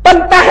ប៉ុ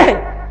ន្តែ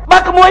បើ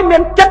ក្មួយមា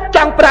នចិត្តច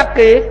ង់ប្រាប់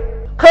គេ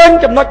ឃើញ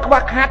ចំណុចខ្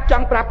វះខាតច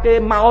ង់ប្រាប់គេ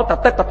មកត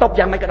ទឹកតតុប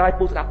យ៉ាងម៉េចក៏ដោយ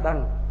ពូស្ដាប់ដឹង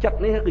ចិត្ត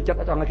នេះគឺចិត្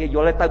តចង់ឲ្យគេយ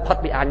ល់ទៅផុត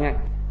ពីអញហើយ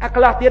អា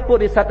ខ្លះទៀតពុ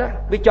ទ្ធិសិទ្ធ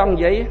វាចង់និ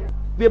យាយ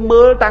វា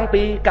មើលតាំង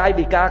ពីកាយ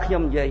វិការខ្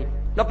ញុំនិយាយ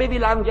ដល់ពេលវា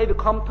ឡើងនិយាយវា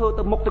ខំធ្វើ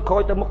ទៅមុខទៅក្រោ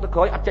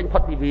យអត់ចេញផុ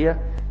តពីវា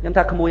ខ្ញុំ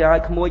ថាក្មួយហើយ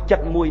ក្មួយចិ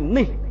ត្តមួយ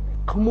នេះ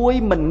ក្មួយ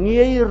មិន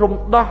ងាយរំ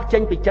ដោះចេ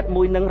ញពីចិត្ត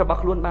មួយនឹងរបស់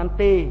ខ្លួនបាន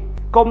ទេ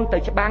កុំទៅ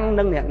ច្បាំង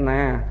នឹងអ្នក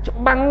ណាច្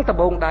បាំងដ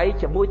បងដៃ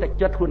ជាមួយតែ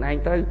ចិត្តខ្លួនឯង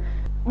ទៅ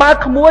បើ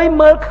ក្មួយ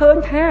មើលឃើញ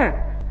ថា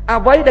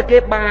អ្វីដែលគេ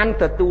បាន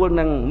ទទួល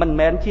នឹងមិន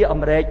មែនជាអ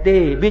មរែកទេ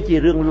វាជា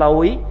រឿងល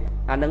យ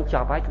អានឹងច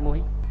ប់ហើយក្មួយ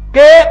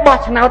គេបោះ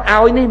ឆ្នោត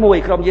ឲ្យនេះមួយ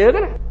ក្រុមយើង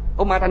ណា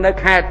ឧមាថានៅ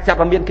ខេត្តចាប់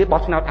មានគេ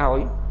បោះឆ្នោតឲ្យ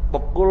បុ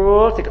គ្គ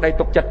លសេចក្តី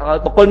ទុកចិត្តឲ្យ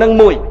បុគ្គលនឹង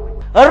មួយ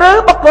ឬ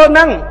បុគ្គល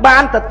នឹងបា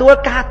នទទួល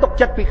ការទុក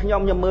ចិត្តពីខ្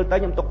ញុំមើលទៅ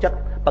ខ្ញុំទុកចិត្ត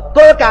បុគ្គ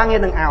លការងា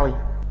រនឹងឲ្យ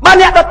បើ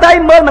អ្នកដតី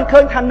មើលមិនឃើ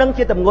ញថានឹង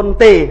ជាទម្ងន់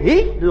ទេហ៊ី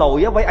ល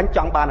យអ្វីអញច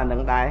ង់បានអានឹ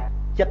ងដែរ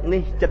ចិត្ត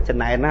នេះចិត្តចំ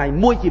ណែនហើយ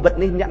មួយជីវិត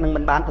នេះអ្នកនឹង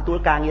មិនបានទទួល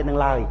ការងារនឹង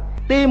ឡើយ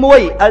ទី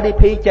1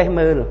 LDP ចេះ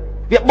មើល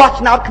វាបោះ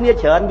ឆ្នោតគ្នា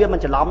ច្រើនវាមិន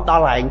ច្រឡំដ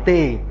ល់ឯងទេ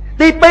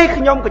ទី2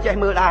ខ្ញុំក៏ចេះ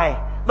មើលដែរ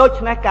ដូ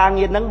ច្នេះការ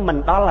ងារនឹងមិន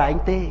ដល់ឯង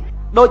ទេ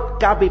ដូច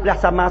កាលពីព្រះ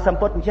សម្មាសម្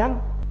ពុទ្ធអញ្ចឹង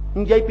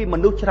និយាយពីម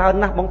នុស្សច្រើន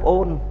ណាស់បងប្អូ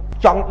ន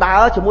ចង់ដើ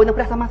រជាមួយនឹង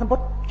ព្រះសម្មាសម្ពុ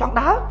ទ្ធចង់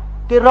ដើរ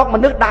គេរកម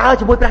នុស្សដើរ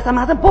ជាមួយព្រះសម្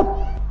មាសម្ពុទ្ធ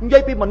និយា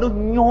យពីមនុស្ស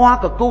ញ័រ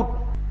កកូត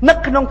នឹក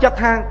ក្នុងចិត្ត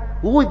ថា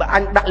អូយបើអ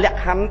ញដាក់លក្ខ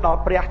ខណ្ឌដល់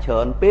ព្រះច្រើ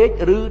នពេក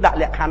ឬដាក់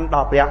លក្ខខណ្ឌដ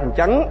ល់ព្រះអញ្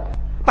ចឹង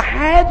ប្រ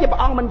ហែលជាព្រះ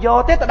អង្គមិនយក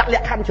ទេតែដាក់ល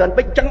ក្ខខណ្ឌច្រើន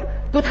ពេកអញ្ចឹង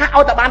គឺថាឲ្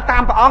យតែបានតា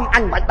មព្រះអង្គអ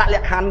ញមិនបាច់ដាក់ល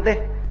ក្ខខណ្ឌទេ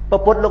ព្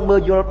រះពុទ្ធលោកមើ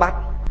លយល់បាត់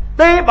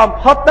ទេបំ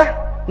ផុតណា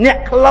អ្នក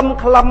ក្លឹ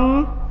ម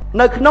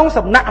នៅក្នុង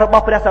សំណាក់រប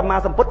ស់ព្រះសម្មា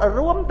សម្ពុទ្ធ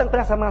រួមទាំងព្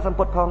រះសម្មាសម្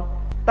ពុទ្ធផង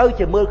ទៅ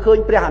ជាមើលឃើញ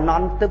ព្រះអន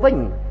ន្តទៅវិញ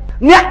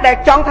អ្នកដែល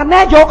ចង់ថាណែ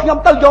យកខ្ញុំ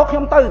ទៅ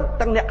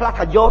ទាំងអ្នកខ្លះ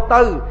ថាយក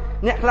ទៅ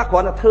អ្នកខ្លះគ្រា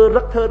ន់តែធ្វើ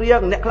រឹកធ្វើរៀ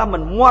ងអ្នកខ្លះមិ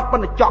នងាប់ប៉ុ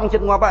ន្តែចង់ចិ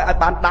ត្តងាប់ឲ្យ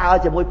បានដើរ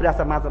ជាមួយព្រះ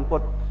សម្មាសម្ពុ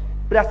ទ្ធ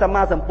ព្រះសម្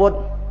មាសម្ពុទ្ធ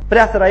ព្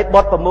រះសិរីបុ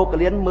ត្រប្រមោគ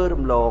លានមើល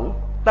រំលង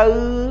ទៅ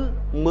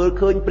មើល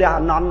ឃើញព្រះអ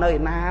នន្តនៅឯ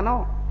ណាណោះ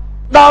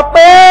ដល់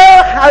ពេល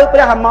ហៅព្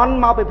រះអនន្ត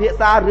មកពិភាក្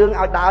សារឿង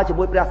ឲ្យដើរជា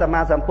មួយព្រះសម្មា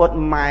សម្ពុទ្ធ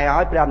ម៉ែ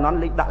ឲ្យព្រះអនន្ត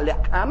លេខដាក់លក្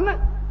ខខណ្ឌ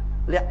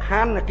លក្ខខ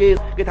ណ្ឌ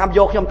គេថាយ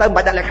កខ្ញុំទៅមិន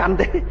បាច់ដាក់លក្ខខណ្ឌ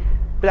ទេ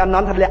ព្រះអន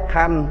ន្តថាលក្ខខ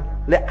ណ្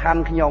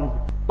ឌខ្ញុំ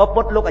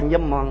ពុទ្ធលោកអញ្ញឹ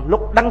មហ្មងលោ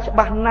កដឹងច្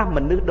បាស់ណាស់ម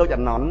នុស្សដូចអ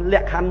នន្តល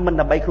ក្ខខណ្ឌមិន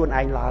ដើម្បីខ្លួន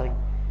ឯងឡើយ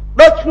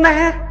ដូច្នេះ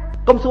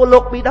កុំសួរលោ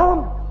កពីរដង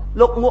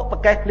លោកងក់ប្រ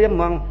កេះភ្លាមហ្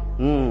មង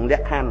ល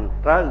ក្ខខណ្ឌ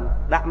ត្រូវ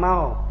ដាក់ម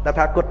កតែ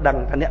ថាគាត់ដឹង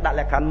ថាអ្នកដាក់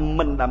លក្ខខណ្ឌ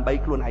មិនដើម្បី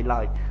ខ្លួនឯងឡើ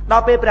យដ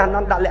ល់ពេលព្រះអន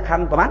ន្តដាក់លក្ខខ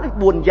ណ្ឌប្រហែល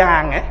4យ៉ា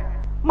ង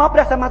មកព្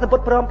រះសម្មាសម្ពុ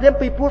ទ្ធព្រមភ្លាម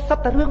ពីព្រោះសត្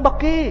វតែរឿងរបស់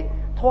គេ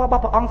ធម៌រប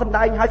ស់ព្រះអង្គសម្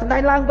ដែងហើយសម្ដែ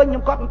ងឡើងវិញខ្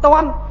ញុំក៏មិនតា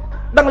ន់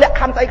ដឹងលក្ខ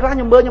ខណ្ឌស្អីខ្លះខ្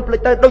ញុំមើលខ្ញុំភ្លេច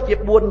ទៅដូចជា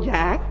4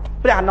យ៉ាង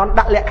ព្រះអនន្ត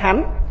ដាក់លក្ខខណ្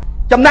ឌ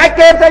ចំណែក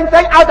គេផ្សេង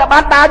ឲ្យតែបា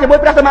នដើរជាមួយ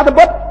ព្រះសម្មាសម្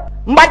ពុទ្ធ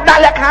មិនបាច់ដា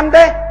ក់លក្ខខណ្ឌ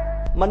ទេ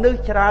មនុស្ស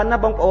ច្រើនណា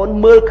ស់បងប្អូន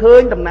មើលឃើ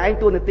ញតំណែង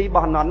តួនាទីរប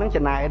ស់អនន្តហ្នឹង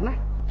ចំណែនណា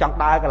ចង់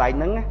ដើរកន្លែង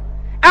ហ្នឹង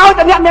ឲ្យ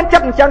តែអ្នកមានចិ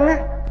ត្តអញ្ចឹង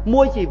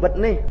មួយជីវិត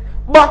នេះ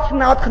បោះឆ្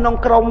នោតក្នុង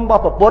ក្រុមរប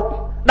ស់ព្រះពុទ្ធ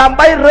ដើម្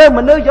បីរើស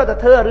មនុស្សយកទៅ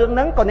ធ្វើរឿងហ្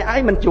នឹងក៏អ្នកឯ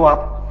ងមិនជាប់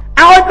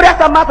ឲ្យព្រះ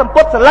សម្មាសម្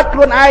ពុទ្ធស្រឡិចខ្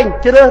លួនឯង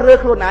ជ្រើសរើស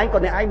ខ្លួនឯងក៏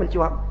អ្នកឯងមិន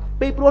ជាប់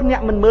ពីព្រោះអ្ន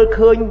កមិនមើល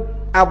ឃើញ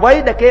អ្វី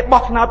ដែលគេ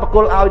បោះឆ្នោតបកគ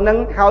លឲ្យនឹង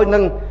ហើយនឹ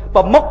ង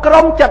ប្រមុខក្រុ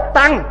មចាត់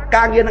តាំង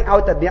ការងារនឹងឲ្យ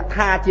តែអ្នក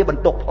ថាជាប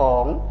ន្ទុកផ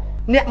ង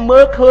អ្នកមើ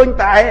លឃើញ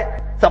តែ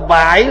ស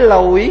បាយល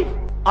យ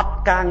អត់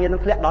ការងារនឹ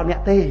ងធ្លាក់ដល់អ្នក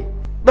ទេ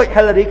ដូច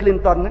Hillary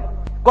Clinton ណា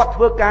គាត់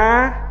ធ្វើការ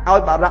ឲ្យ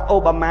Barack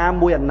Obama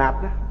មួយអាណត្តិ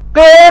ណា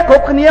គេគ្រ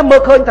ប់គ្នាមើ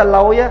លឃើញតែល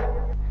យ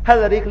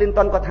Hillary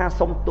Clinton គាត់ថា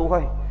សុំទោស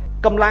ហើយ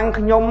កម្លាំង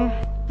ខ្ញុំ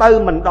ទៅ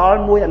មិនដល់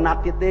មួយអាណត្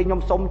តិទៀតទេខ្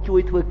ញុំសុំជួយ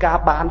ធ្វើការ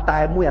បានតែ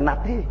មួយអាណត្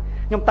តិទេ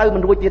ខ្ញុំទៅមិ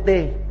នរួចទៀតទេ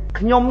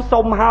ខ្ញុំ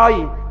សុំហើយ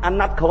អា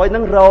ណត្តិក្រោយនឹ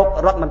ងរក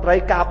រដ្ឋមន្ត្រី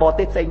ការបរ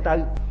ទេសផ្សេងទៅ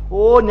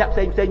អូអ្នកផ្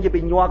សេងជា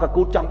ពីញ័រក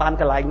គូតចង់បាន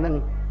កន្លែងហ្នឹង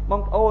ប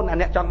ងប្អូនអា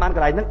អ្នកចង់បានក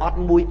ន្លែងហ្នឹងអត់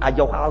មួយអា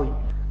យុហើយ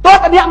តើ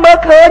អ្នកមើល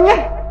ឃើញ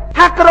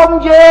ថាក្រុម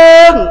យើ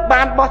ង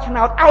បានបោះឆ្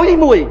នោតឲ្យ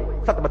មួយ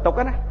សិតបន្ទុក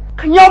ណា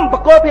ខ្ញុំប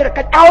កគោភារ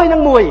កិច្ចឲ្យនឹ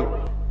ងមួយ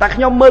តែ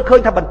ខ្ញុំមើលឃើញ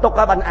ថាបន្ទុក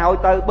ឲ្យបានឲ្យ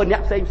ទៅបើអ្ន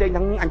កផ្សេងហ្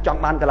នឹងអញចង់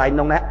បានកន្លែងហ្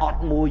នឹងណាអ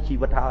ត់មួយជី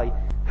វិត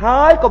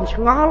ហើយកុំ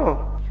ឆ្ងល់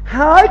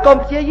ហើយកុំ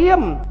ព្យាយា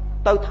ម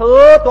ទៅធ្វើ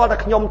តើតែ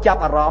ខ្ញុំចាប់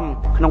អារម្មណ៍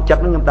ក្នុងចិត្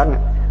តហ្នឹងខ្ញុំដឹង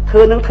ធ្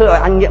វើនឹងធ្វើឲ្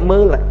យអញងាកមើ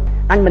ល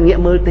អញមិនងាក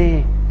មើលទេ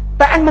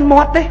តែអញមិន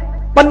មាត់ទេ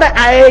ប៉ុន្តែ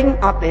ឯង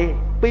អត់ទេ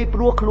ពីព្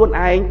រោះខ្លួន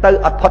ឯងទៅ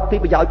អត់ផុតពី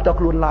ប្រយោជន៍ផ្ទាល់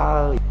ខ្លួនឡើ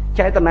យ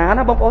ចេតនា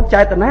ណាបងប្អូន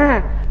ចេតនា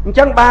អញ្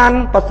ចឹងបាន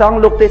ប្រសង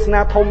លោកទេសនា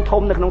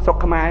ធំនៅក្នុងស្រុក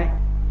ខ្មែរ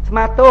ស្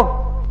មាទោស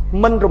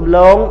មិនរំល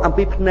ងអំ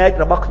ពីភ្នែក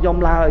របស់ខ្ញុំ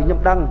ឡើយខ្ញុំ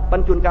ដឹងប៉ុ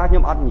ន្តែជួនកាលខ្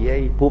ញុំអត់និយា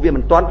យព្រោះវា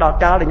មិនទាន់ដល់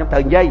កាលដែលខ្ញុំត្រូ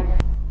វនិយាយ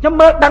ខ្ញុំ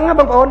មើលដឹងណា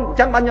បងប្អូនអញ្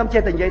ចឹងបានខ្ញុំ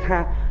ចេះតែនិយាយថា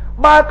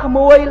បើក្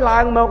មួយឡើ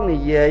ងមកនិ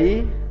យាយ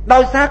ដោ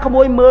យសារក្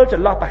មួយមើលច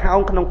ន្លោះប្រហោង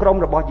ក្នុងក្រុម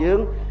របស់យើង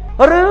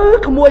ឬ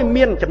ក្មួយ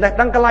មានចំណេះ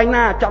ដឹងកន្លែង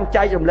ណាចង់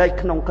ចែករំលែក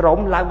ក្នុងក្រុម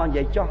ឡើងមកនិ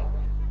យាយចុះ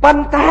ប៉ុ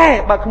ន្តែ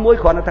បើក្មួយ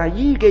គ្រាន់តែថា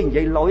យីគេនិ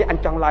យាយលយអញ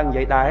ចង់ឡើងនិ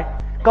យាយដែរ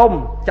កុំ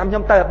ចាំខ្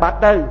ញុំទៅអាបត្តិ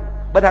ទៅ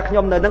បើថាខ្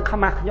ញុំនៅនឹងខ្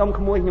មាស់ខ្ញុំ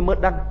ក្មួយខ្ញុំមើល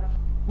ដឹង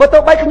បើ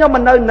ទោះបីខ្ញុំមិ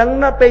ននៅនឹង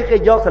ពេលគេ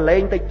យកសលេ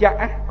ងទៅចាក់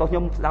ក៏ខ្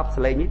ញុំស្ដាប់ស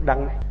លេងនេះ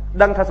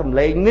ដឹងថាសំ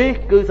ឡេងនេះ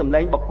គឺសំឡេ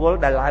ងបុគ្គល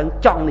ដែលឡើង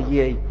ចង់និ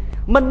យាយ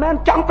មិនមែន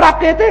ចង់ប្រាប់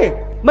គេទេ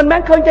មិនមែ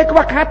នឃើញគេខ្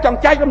វះខាតចង់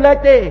ចែករំលែក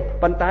ទេ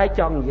ប៉ុន្តែ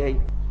ចង់និយាយ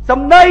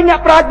សំដីអ្នក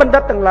ប្រាជ្ញបណ្ឌិ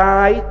តទាំង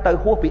ឡាយទៅ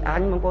ហួសពីអ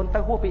ញបងប្អូនទៅ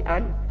ហួសពីអ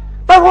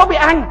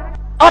ញ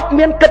អត់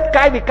មានគិត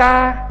កាយវិការ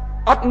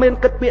អត់មាន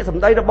គិតពាក្យស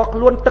ម្ដីរបស់ខ្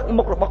លួនទឹក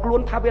មុខរបស់ខ្លួ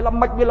នថាវាល្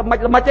មិច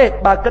ទេ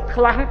បើគិត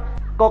ខ្លះ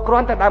ក៏គ្រា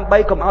ន់តែដើម្បី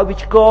កុំឲ្យវា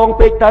ឆ្កង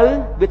ពេកទៅ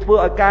វាធ្វើ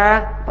ឲ្យការ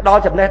ផ្ដ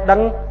ល់ចំណេះដឹ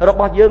ងរ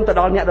បស់យើងទៅ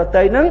ដល់អ្នកដ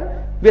ទៃហ្នឹង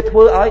វាធ្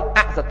វើឲ្យអ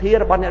សទ្ធា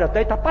របស់អ្នកដ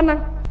ទៃតែប៉ុណ្ណឹង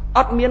អ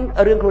ត់មាន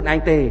រឿងខ្លួនឯង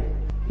ទេ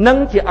នឹង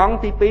ជាអង្គ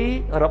ទី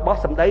2របស់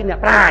សម្ដីអ្នក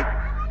ប្រាជ្ញ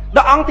ដ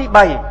ល់អង្គទី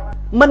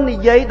3មិននិ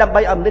យាយដើម្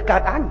បីឲ្យមនុស្សកើ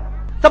តអញ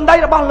សម្ដី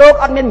របស់លោក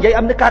អត់មាននិយាយ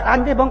ឲ្យមនុស្សកើតអញ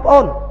ទេបងប្អូ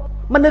ន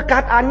មនុស្សកើ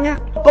តអញ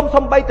កុំ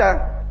សំបីតា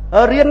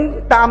រៀន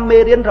តាមមេ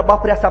រៀនរបស់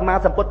ព្រះសម្មា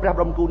សម្ពុទ្ធព្រះប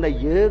រមគ្រូនៃ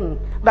យើង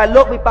ដែល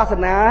លោកវិបស្ស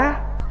នា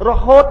រ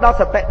ហូតដល់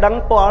សតិដឹង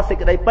ពលសេច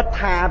ក្តីពិត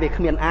ថាវា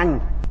គ្មានអញ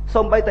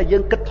សំបីតែយើ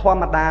ងគិតធម្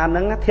មតាហ្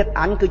នឹងធាតុ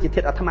អញគឺជា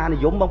ធាតុអាត្មានិ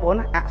យមបងប្អូន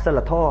អសិល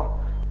ធម៌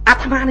អា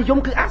ត្មានិយម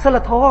គឺអសិល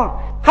ធម៌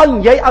ហើយ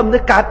និយាយឲ្យមនុ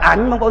ស្សកើតអញ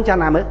បងប្អូនចាំ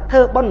ណាមើលធ្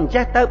វើបន់អញ្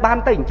ចេះទៅបាន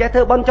ទៅអញ្ចេះធ្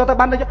វើបន់ចុះទៅ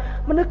បានទៅ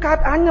មនុស្សកើត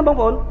អញបង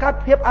ប្អូនកើត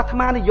ភាពអាត្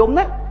មានិយម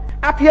ណា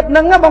អាធាតុហ្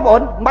នឹងបងប្អូ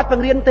នមិនប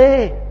ង្រៀនទេ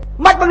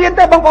ប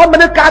ងប្អូនម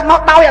នុស្សកើតម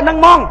កដោយអាហ្នឹង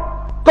ហ្មង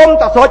គុំ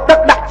តស្រូចទឹក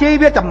ដាក់ជី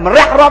វាចម្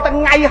រាស់រាល់ថ្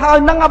ងៃហើយ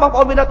ហ្នឹងបងប្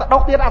អូនវានៅតែដុ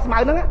សទៀតអាស្មៅ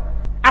ហ្នឹង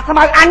អាស្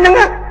មៅអញហ្នឹង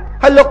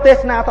ហើយលោកទេស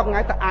នាសប្ងៃ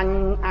តែអញ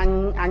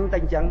តែ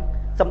អញ្ចឹង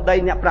សម្ដី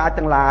អ្នកប្រាជ្ញ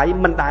ទាំងឡាយ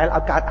មិនដែល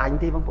ឲ្យកើតអញ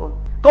ទេបងប្អូន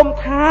គុំ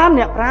ថា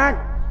អ្នកប្រាជ្ញ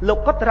លោក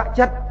កតរ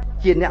ចិត្ត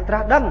ជាអ្នកត្រា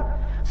ស់ដឹង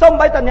សូម្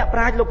បីតែអ្នកប្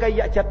រាជ្ញលោកកៃ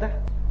យៈចិត្តណា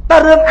តែ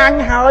រឿងអញ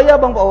ហើយ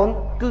បងប្អូន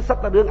គឺសិត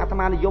តែរឿងអាត្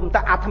មានិយម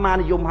តែអាត្មា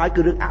និយមហើយ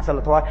គឺរឿងអសិល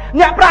ធម៌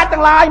អ្នកប្រាជ្ញ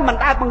ទាំងឡាយមិន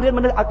ដែលបង្រៀនម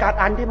នុស្សឲ្យកើត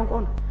អញទេបងប្អូ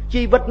ន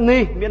ជីវិត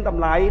នេះមានត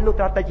ម្លៃលុះ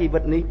ត្រាតែជីវិ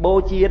តនេះបូ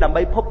ជាដើម្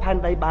បីភពផែន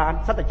ដីបាន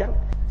សិតតែអញ្ចឹង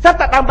សិត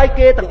តែដើម្បី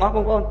គេទាំងអស់ប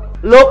ងប្អូន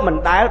លោកមិន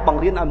ដែលប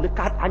ង្រៀនឲ្យមនុស្ស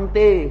កើតអញ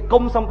ទេ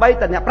គុំសំបី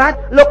តែអ្នកប្រាជ្ញ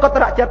លោកក៏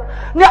ត្រចិត្ត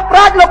អ្នកប្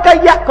រាជ្ញលោកកៃ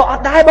យៈក៏អ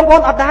ត់ដែរបងប្អូ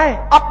នអ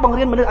ត់បង្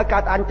រៀនមនុស្សឲ្យកើ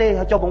តអញទេ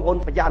ហើយចុះបងប្អូន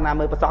ប្រយ័ត្នណា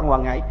មើលប្រសងរា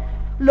ល់ថ្ងៃ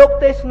លោក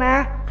ទេសនា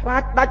ខ្លា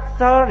ចដាច់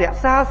សិលរក្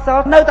សាសិល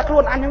នៅតែខ្លួ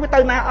នអញហ្នឹងទៅ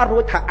ណាអត់រួ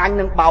ចថាអញ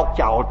នឹងបោក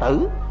ចោលទៅ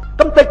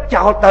កុំតិច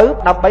ចោលទៅ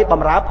ដើម្បី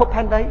បំរើភព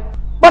ផែនដី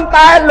ប៉ុន្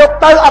តែលោក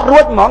ទៅអត់រួ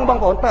ចហ្មងបង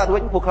ប្អូនទៅអត់រួ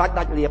ចព្រោះខ្លាច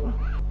ដាច់លៀប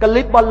ក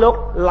លិបរបស់លោក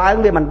ឡើង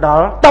វាមិនដ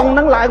ល់តុងហ្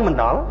នឹងឡើងមិន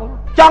ដល់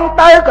ចង់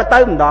ទៅក៏ទៅ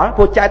មិនដល់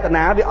ព្រោះចេត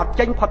នាវាអត់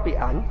ចេញផុតពី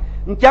អញ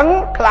អញ្ចឹង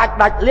ខ្លាច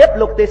ដាច់លៀប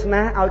លោកទេស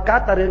នាឲ្យកើ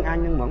តតែរឿងអញ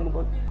ហ្នឹងហ្មងបងប្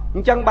អូនអ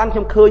ញ្ចឹងបានខ្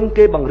ញុំឃើញ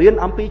គេបង្រៀន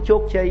អំពីជោ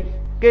គជ័យ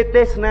គេ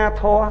ទេសនា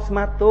ធម៌ស្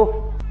មាទោស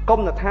កុំ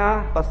ថា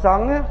ប្រស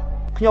ង់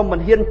ខ្ញុំមិន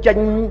ហ៊ានចេញ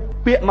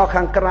ពាក្យមក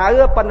ខាងក្រៅ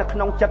ប៉ុន្តែក្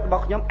នុងចិត្តរប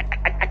ស់ខ្ញុំ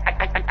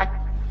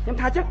ខ្ញុំ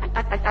ថាចឹង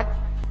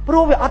ព្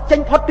រោះវាអត់ចេញ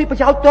ផុតពីប្រ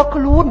យោជន៍ផ្ទាល់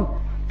ខ្លួន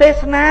ទេ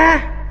សនា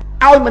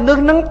ឲ្យមនុស្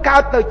សនឹងកើ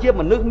តទៅជា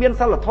មនុស្សមាន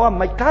សិលធម៌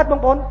មិនកើតបង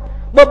ប្អូន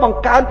បើបង្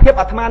កើនភាព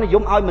អាត្មានិយ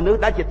មឲ្យមនុស្ស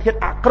ដែលជាធាតុ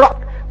អាក្រក់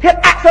ធាតុ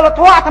អសិល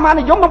ធម៌អាត្មា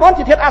និយមបងប្អូន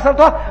ជាធាតុអសិល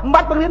ធម៌មិនបា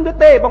ច់បង្រៀនវា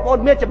ទេបងប្អូន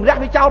មានចម្រាស់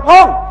វាចោលផ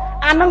ង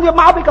អានឹងវា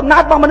មកពីកំណើ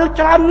តរបស់មនុស្ស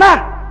ច្រើនណាស់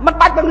មិន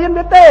បាច់បង្រៀន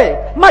វាទេ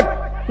មិន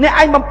អ្នក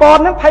ឯងបំពន់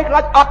ហ្នឹងភ័យខ្លា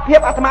ចអត់ភាព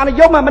អាត្មានិ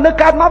យមមនុស្ស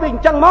កើតមកវាអ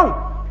ញ្ចឹងហ្មង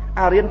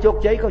អារៀនជោគ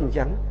ជ័យក៏អញ្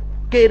ចឹង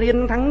គេរៀន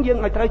ทั้งយើង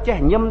ឲ្យត្រូវចេះ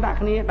ញឹមដាក់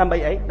គ្នាដើម្បី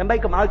អីដើម្បី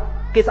កុំឲ្យ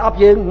គេស្អប់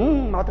យើង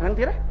មកទៅហ្នឹង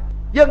ទៀតណា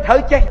យើងត្រូវ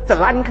ចេះស្រ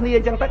ឡាញ់គ្នាអ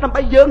ញ្ចឹងទៅដើម្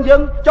បីយើង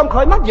ចុងក្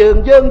រោយមកយើង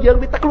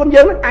វាតែខ្លួន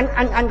យើងហ្នឹង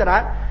អញតើ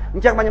អ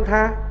ញ្ចឹងបានខ្ញុំ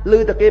ថាឮ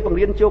តែគេបង្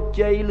រៀនជោគ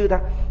ជ័យឮថា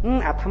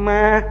អាត្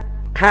មា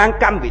ខាង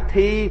កម្មវិ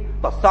ធី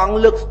ប្រសង់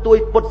លើកស្ទួយ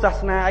ពុទ្ធសាស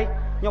នាអី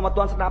ខ្ញុំអត់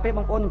ទាន់ស្ដាប់ទេប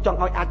ងប្អូនចង់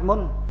ឲ្យអាចមុន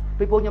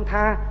ពីព្រោះខ្ញុំ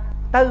ថា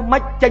ទៅមិ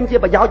នចេញជា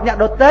ប្រយោជន៍អ្នក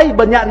ដទៃ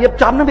បើអ្នករៀប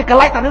ចំហ្នឹងវាក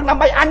លែកតែនឹងដើ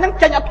ម្បីអញហ្នឹង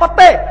ចេញអត់ផុត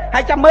ទេ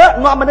ហើយចាំមើល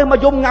នាំមនុស្សមក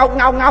យំងោក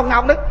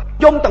នេះ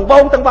យំទាំងវ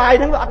ងទាំងវាយ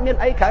ហ្នឹងវាអត់មាន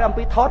អីក្រៅអំ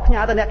ពីថតផ្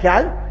ញើទៅអ្នកក្រៅ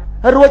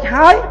រួច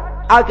ហើយ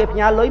ឲ្យគេផ្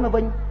ញើលុយមក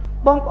វិញ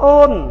បងប្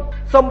អូន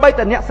សំបី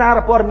តែអ្នកសារ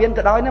ព័ត៌មាន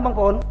ក៏ដោយណាបង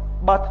ប្អូន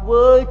បើធ្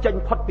វើចេញ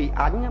ផុតពី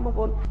អញណាបង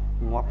ប្អូន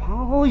ងាប់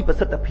ហើយប្រ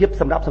សិទ្ធភាព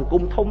សម្រាប់សង្គ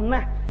មធំណា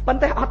ស់ប៉ុន្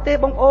តែអត់ទេ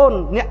បងប្អូន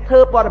អ្នកធ្វើ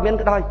ព័ត៌មាន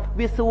ក៏ដោយ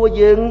វាសួរ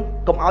យើង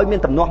កុំឲ្យមាន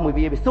ទំនាស់មួយ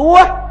វាសួ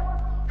រ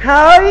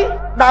ហើយ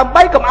ដើម្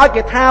បីកុំឲ្យ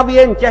គេថាវា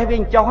អញ្ចេះវា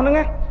អញ្ចោះហ្នឹង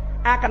ណា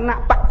អាគណៈ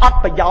បកអត់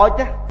ប្រយោជន៍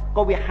ណា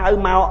ក៏វាហៅ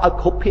មកឲ្យ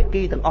គ្រប់ភា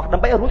គីទាំងអស់ដើ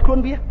ម្បីឲ្យរួចខ្លួន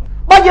វា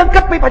បើយើង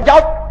គិតពីប្រយោ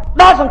ជន៍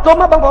ដល់សង្គម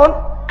ណាបងប្អូន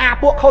អា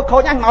ពួកខូ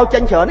ចអញមកចេ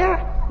ញច្រើនណា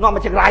នាំម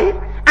កចង្រៃ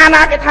អា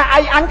ណាគេថា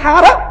អញថា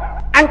ទៅ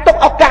អញទុក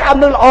ឱកាសឲ្យ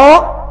នៅល្អ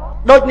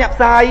ដូចអ្នក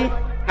ផ្សាយ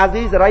អា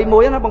ស៊ីសេរីមួ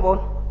យណាបងប្អូន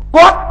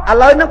គាត់ឥ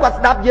ឡូវហ្នឹងគាត់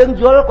ស្ដាប់យើង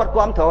យល់គាត់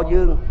គាំទ្រ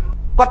យើង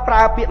គាត់ប្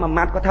រើពាក្យមួយ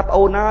ម៉ាត់គាត់ថាប្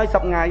អូនហើយស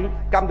ប្ងៃ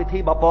កម្មវិធី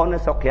បបនៅ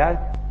ស្រុកក្រៅ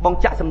បង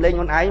ចាក់សម្លេង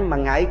អូនឯងមួ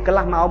យថ្ងៃកន្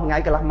លះ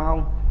ម៉ោង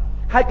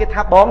ហើយគេ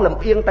ថាបងលំ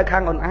អៀងទៅខា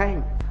ងអូនឯង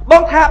ប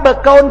ងថាបើ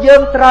កូនយើ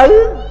ងត្រូវ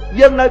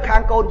យើងនៅខា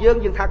ងកូនយើង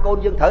ថាកូន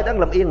យើងត្រូវដឹង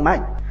លំអៀងមិន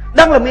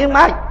ដើ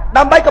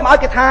ម្បីកុំឲ្យ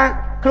គេថា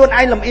ខ្លួន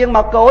ឯងលំអៀងម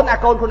កកូនអា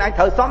កូនខ្លួនឯង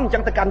ត្រូវសោះអញ្ចឹ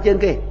ងទៅកាន់ជើង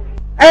គេ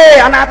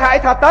អាណាថាអី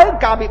ថាទៅ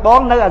កាលពីប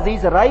ងនៅអាស៊ី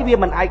សេរីវា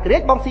មិនឯករា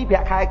ជ្យបងស៊ីប្រា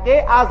ក់ខែគេ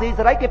អាស៊ី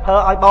សេរីគេប្រើ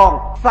ឲ្យបង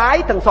ផ្សាយ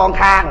ទាំងសង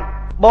ខាង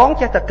បង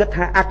ចេះតែគិត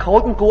ថាអាខូ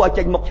ចគួរឲ្យ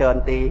ចេញមុខច្រើន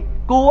ទេ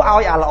គួរឲ្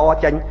យអាល្អ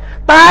ចេញ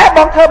តែប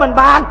ងធ្វើមិន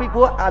បានពីព្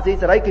រោះអាស៊ី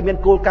សេរីគេមាន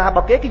គោលការណ៍រប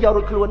ស់គេយក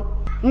រួចខ្លួន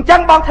អញ្ចឹ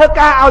ងបងធ្វើ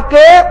ការឲ្យ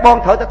គេបង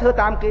ត្រូវតែធ្វើ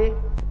តាមគេ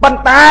ប៉ុន្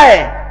តែ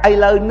ឥ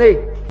ឡូវនេះ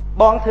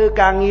បងធ្វើ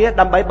ការងារ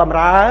ដើម្បីបម្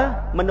រើ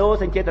មនោ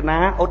សញ្ចេតនា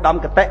ឧត្តម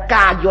កតេ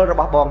ការយល់រ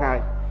បស់បងហើយ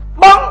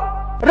បង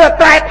រត់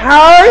តែ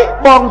ហើយ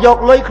បងយក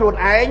លុយខ្លួន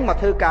ឯងមក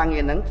ធ្វើការងា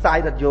រហ្នឹងផ្សាយ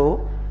រ៉ាឌីយ៉ូ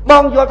ប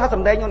ងយល់ថាស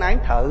ម្ដែងខ្លួនឯង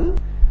ត្រូវ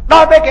ដ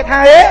ល់ពេលគេ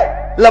ថា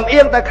លំ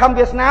អៀងតែខំ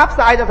វាសនាផ្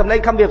សាយតែសម្ដែង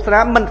ខំវាសនា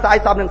មិនផ្សាយ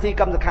សមនឹងស៊ី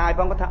កម្មសខាយ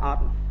បងគាត់ថាអ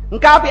ត់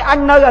កាលពីអញ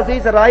នៅអាស៊ី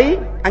សេរី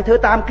អញធ្វើ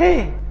តាមគេ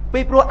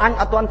ពីព្រោះអញ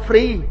អត់ទាន់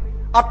free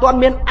អត់ទាន់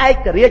មានឯ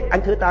ករាជ្យអ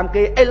ញធ្វើតាម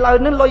គេឥឡូវ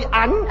នេះលុយ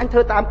អញធ្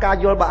វើតាមការ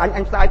យល់របស់អ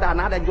ញផ្សាយតែអា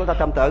ណាដែលយល់ថា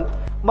ត្រឹមត្រូវ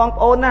បង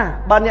ប្អូនណា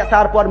បើអ្នកសា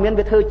រព័ត៌មាន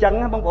វាធ្វើចឹង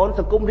បងប្អូន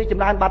សង្គមរីកច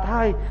ម្រើនបាត់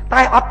ហើយ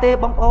តែអត់ទេ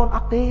បងប្អូនអ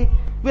ត់ទេ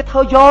វាធ្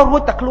វើយករួ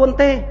ចតែខ្លួន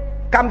ទេ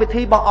កម្មវិ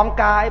ធីរបស់អង្គ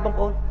ការឯងបង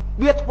ប្អូន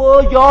វាធ្វើ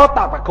យក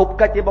តែប្រគប់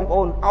កិច្ចទេបងប្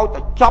អូនឲ្យតែ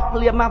ចប់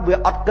លៀមវា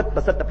អត់គិតប្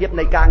រសិទ្ធភាព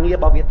នៃការងាររ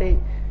បស់វាទេ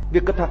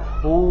វាគិតថា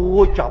អូ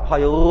យចប់ហើ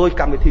យអើយ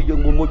កម្មវិធីយើង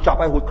មួយចប់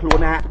ហើយរួចខ្លួន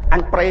ណាអ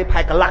ញប្រេផែ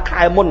កន្លះ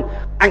ខែមុន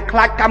អញខ្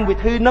លាចកម្មវិ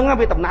ធីហ្នឹង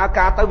វាដំណើរ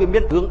ការទៅវាមា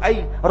នរឿងអី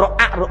រ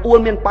អាក់រអួល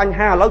មានបញ្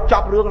ហាឥឡូវច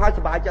ប់រឿងហើយ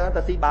សុបាយចិត្ត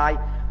តែស៊ីបាយ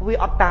វា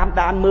អត់តាម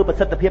ដានមើលប្រ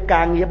សិទ្ធភាព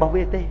ការងាររបស់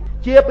វាទេ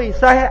ជាពិ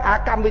សេសអា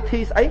កម្មវិធី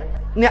ស្អី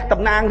អ្នក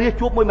តំណាងរាស្ត្រ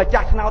ជួបមួយម្ចា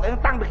ស់ឆ្នោតអី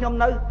តាំងពីខ្ញុំ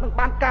នៅនឹង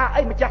បានការ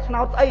អីម្ចាស់ឆ្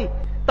នោតស្អី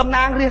តំ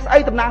ណាងរាស្ត្រស្អី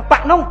តំណាងប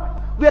កនោះ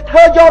វាធ្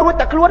វើយករួច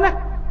តែខ្លួនណា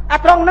អា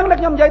ត្រង់ហ្នឹងដែល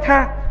ខ្ញុំនិយាយថា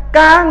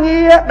ការងា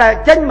រដែល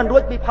ចេញមិនរួ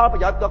ចពីផលប្រ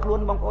យោជន៍ផ្ទាល់ខ្លួន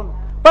បងប្អូន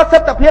ប្រសិ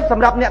ទ្ធភាពស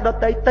ម្រាប់អ្នកដ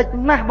ទៃតិច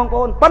ណាស់បងប្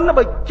អូនប៉ុន្តែ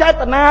បើចេ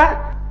តនា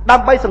ដើ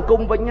ម្បីសង្គម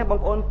វិញបង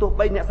ប្អូនទោះ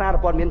បីអ្នកសារ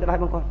ព័ត៌មានក៏ដោយ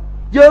បងប្អូន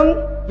យើង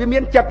វាមា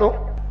នចិត្ត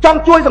ចង់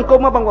ជួយសង្គម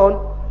មកបងប្អូន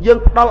យើង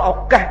ផ្ដល់ឱ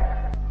កាស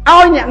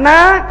ឲ្យអ្នកណា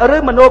ឬ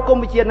មនោគម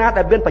វិជ្ជាណា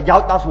ដែលមានប្រយោ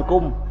ជន៍ដល់សង្គ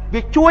ម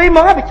វាជួយម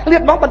កវាឆ្លៀ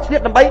តមកមិនឆ្លៀ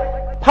តដើម្បី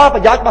ផលប្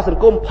រយោជន៍របស់ស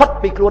ង្គមផុត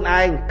ពីខ្លួន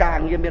ឯងការ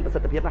ងារមានប្រសិ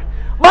ទ្ធភាពណាស់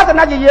បើតែ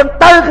ណាយើង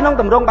ទៅក្នុង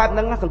ទម្រង់បែបហ្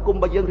នឹងសង្គមរ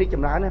បស់យើងរីកច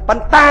ម្រើនប៉ុ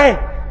ន្តែ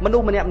មនុ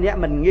ស្សម្នាក់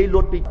មិនងាយ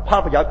លួចពីផល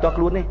ប្រយោជន៍ដល់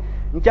ខ្លួនទេ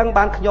អញ្ចឹង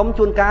បានខ្ញុំ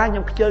ជួនកាលខ្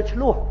ញុំខ្ជិលឆ្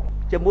លោះ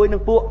ជាមួយនឹ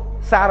ងពួក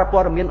សារព័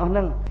ត៌មានអស់ហ្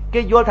នឹង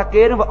គេយល់ថា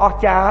គេនឹងវាអស់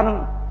ចាហ្នឹង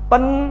ប៉ិ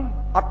ន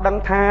អត់ដឹង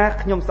ថា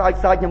ខ្ញុំសើច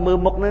ខ្ញុំមើល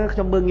មុខហ្នឹងខ្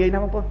ញុំមើលងាយណា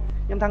ស់បងប្អូន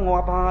ខ្ញុំថាងា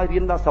ប់ហើយរៀ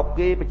នដល់ស្រុក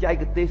គេបច្ចេ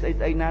កទេសស្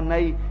អីណានៃ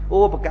អូ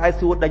បកែ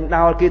សួរដេញ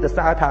ដោលគេទៅ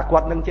សើថាគា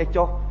ត់នឹងចេះ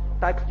ចុះ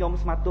តែខ្ញុំ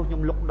ស្មាត់ទោះខ្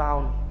ញុំលុកដោ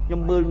នខ្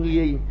ញុំមើល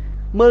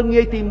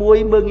ងាយទី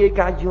1មើលងាយ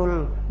ការយល់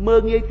មើ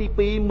លងាយទី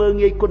2មើល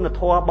ងាយគុណ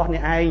ធម៌របស់អ្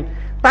នកឯង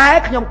តែ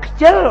ខ្ញុំខ្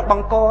ជិលប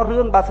ង្ករឿ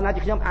ងបើស្នា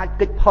ជាខ្ញុំអាច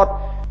គេចផុត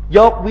យ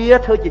កវា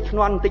ធ្វើជាឈ្ន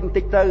ន់បន្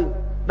តិចទៅ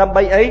ដើម្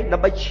បីអីដើ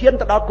ម្បីឈាន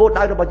ទៅដល់គោល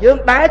ដៅរបស់យើង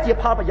ដែលជា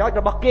ផលប្រយោជន៍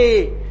របស់គេ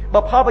បើ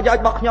ផលប្រយោជ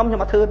ន៍របស់ខ្ញុំ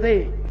អត់ធ្វើទេ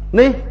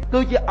នេះគឺ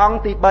ជាអង្គ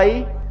ទី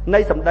3នៃ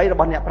សម្ដីរ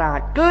បស់អ្នកប្រាជ្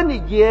ញគឺនិ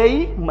យាយ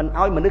មិន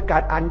ឲ្យមនុស្សកើ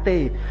តអញទេ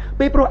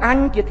ពីព្រោះអញ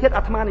ជាធាតុ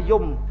អាត្មានិយ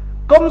ម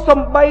គុំសំ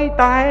បី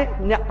តែ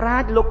អ្នកប្រា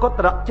ជ្ញលោកកុ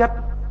ត្រចិត្ត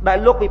ដែល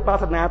លោកវិប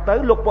ស្សនាទៅ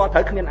លោកពណ៌ត្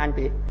រូវគ្មានអញ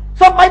ទេ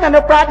សំបីតែ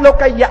នៅប្រាជ្ញលោ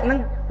កយៈហ្នឹង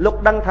លោក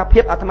ដឹងថាភា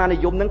ពអាត្មានិ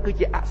យមហ្នឹងគឺ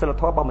ជាអសិល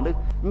ធម៌របស់មនុស្ស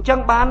អញ្ចឹង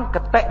បានក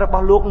តេរប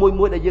ស់លោក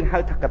មួយដែលយើងហៅ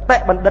ថាកតេ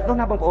បណ្ឌិតនោះ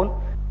ណាបងប្អូន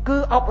គឺ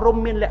អប់រំ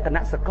មានលក្ខ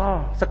ណៈសក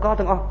ល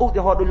ទាំងអស់ឧ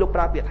ទាហរណ៍ដោយលោក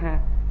ប្រើពាក្យថា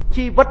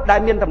ជីវិតដែល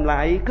មានតម្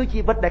លៃគឺជី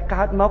វិតដែល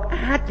កើតមក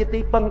អាចជាទី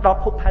ពឹងដល់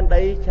ភពផែន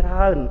ដីច្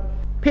រើន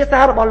ភាសា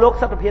របស់លោក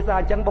សិទ្ធិភាសា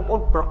អញ្ចឹងបងប្អូ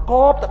នប្រក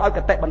បទៅដោយក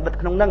តេបណ្ឌិត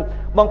ក្នុងហ្នឹង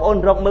បងប្អូន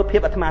រកមើលភា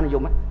ពអាត្មានិយ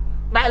ម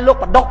ដែលលោក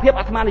បដោះភាព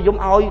អាត្មានិយម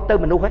ឲ្យទៅ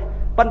មនុស្សហ្នឹង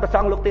ប៉ុន្តែប្រស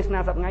ងលោកទេសនា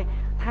សប្តាហ៍ថ្ងៃ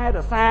ថែរ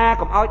ក្សា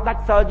កុំឲ្យដា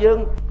ច់សិលយើង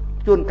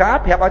ជួនកាល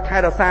ប្រាប់ឲ្យថែ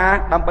រក្សា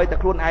ដើម្បីតែ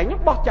ខ្លួនឯង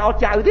បោះចោល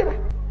ចៅទៀត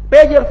ពេ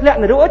លយើងធ្លាក់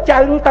នរកចៅ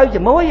ទៅ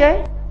ជាមួយហ៎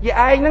យី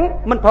ឯងហ្នឹង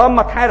មិនព្រម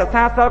មកថែរក្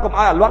សាសិលកុំ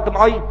ឲ្យអាលាត់កុំ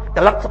ឲ្យក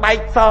លឹកស្បែក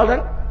សិលហ្នឹ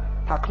ង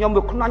ថាខ្ញុំ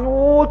វាខ្នាញ់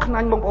អូយខ្នា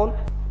ញ់បងប្អូន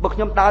បើខ្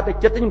ញុំដើរទៅ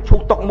ចិត្តខ្ញុំឈូស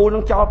តុកមូលនឹ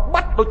ងចោល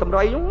បាត់ដូចតម្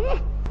រៃ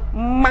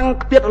ម៉ាំង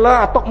ទៀតឡើយ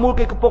អាតុកមូល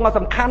គេកំពុង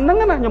សំខាន់ហ្នឹង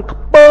ណាខ្ញុំខ្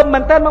ពើមមែ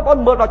នតើបងប្អូន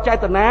មើលដល់ចេ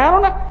តនា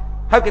ណា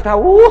ហើយគេថា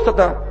អូសុទ្ធ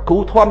តែគ្រូ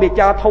ធម្មវិ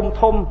ចារ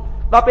ធំ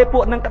ដល់ពេលពួ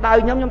កនឹងក្តៅ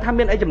ខ្ញុំថា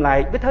មានអីចម្លែក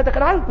វាធ្វើតែ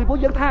ក្តៅពីព្រោះ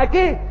យើងថាឲ្យ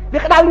គេវា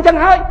ក្តៅអញ្ចឹង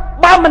ហើយ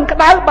បើមិនក្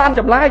តៅបាន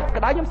ចម្លែក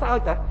ក្តៅខ្ញុំសើច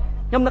តា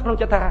ខ្ញុំនឹកក្នុង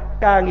ចិត្តថា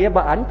ការងារ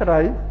បើអញត្រូ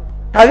វ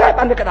ហើយ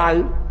បានវាក្តៅ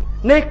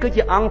នេះគឺ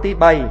ជាអង្គទី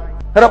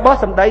3របស់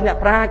សម្ដីអ្នក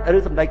ប្រាជ្ញឬ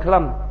សម្ដីខ្លឹ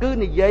មគឺ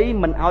និយាយ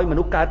មិនឲ្យម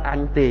នុស្សកើតអ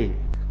ញទេ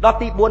ដល់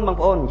ទី4បង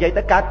ប្អូននិយាយ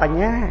ទៅកើតបញ្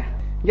ញា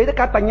និយាយទៅ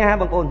កើតបញ្ញា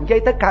បងប្អូននិយាយ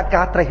ទៅកើត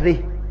ការត្រេះរិះ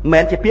មិនមែ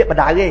នជាពាក្យប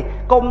ដៅទេ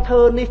កុំធ្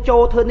វើនេះចូ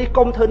លធ្វើនេះ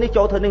កុំធ្វើនេះ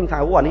ចូលធ្វើនេះថា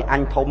អូអានេះអ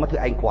ញធំមកធ្វើ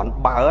ឯងគ្រាន់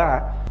បើ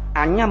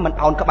អញមិន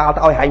អោនក្បាលទៅ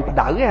ឲ្យហែងប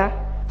ដៅទេ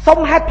សុំ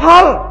ហេតុផ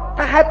ល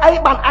ថាហេតុអី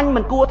បានអញមិ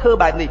នគួរធ្វើ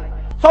បែបនេះ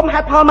សុំហេ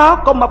តុផលមក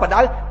កុំមកប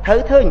ដៅត្រូវ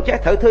ធ្វើអញ្ចេះ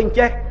ត្រូវធ្វើអញ្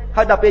ចេះ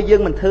ហើយដល់ពេលយើ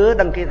ងមិនធ្វើ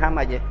ដឹងគេថា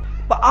ម៉េចទេ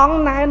ព្រះអង្គ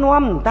ណែ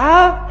នាំតើ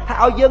ថា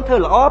ឲ្យយើងធ្វើ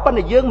ល្អប៉ុន្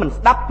តែយើងមិន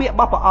ស្ដាប់ពាក្យរ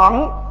បស់ព្រះអង្គ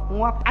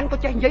ងាប់អញក៏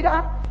ចេះនិយាយដែ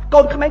រ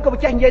កូនក្មេងក៏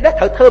ចេះនិយាយដែរ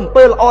ត្រូវធ្វើអំ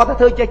ពើល្អទៅ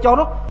ធ្វើចេះចោល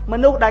នោះម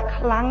នុស្សដែល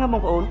ខ្លាំងប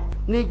ងប្អូន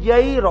និយា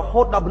យរហូ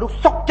តដល់មនុស្ស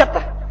សុកចិត្ត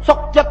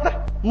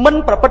មិន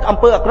ប្រព្រឹត្តអំ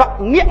ពើអាក្រក់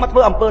ងាកមកធ្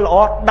វើអំពើល្អ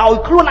ដោយ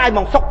ខ្លួនឯងម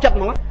កសុកចិត្ត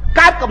ហ្មង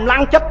កើតកម្លាំ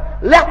ងចិត្ត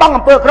លះបង់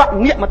អំពើអាក្រក់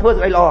ងាកមកធ្វើសេ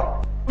ចក្តីល្អ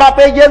ដល់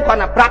ពេលយើងគ្រា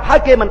ន់តែប្រាប់ឲ្យ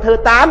គេមិនធ្វើ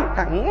តាម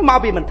ថាមក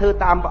ពីមិនធ្វើ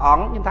តាមព្រះអ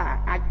ង្គខ្ញុំថា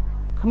អាច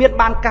គ្មាន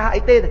បានការ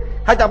អីទេ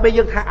ហើយដល់ពេល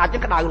យើងថាអាច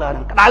ក្តៅឡើយ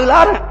ក្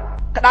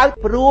តៅ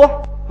ព្រោះ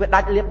វាដា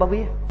ច់លៀបរបស់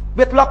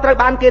វាធ្លាប់ត្រូវ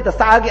បានគេទៅ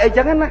សើគេអី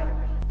ចឹងណា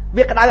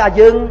វាក្តៅអា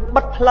យើង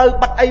បិទផ្លូវ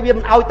បិទអីវា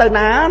មិនឲ្យទៅ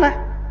ណាណា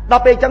ដ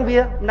ល់ពេលអញ្ចឹងវា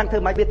មិនដឹងធ្វើ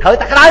ម៉េចវាត្រូវ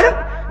តែក្តៅហ្នឹង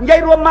និយាយ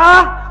រួមម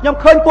កខ្ញុំ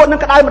ឃើញពួកនឹង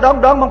ក្តៅម្ដង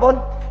បងប្អូន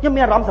ខ្ញុំ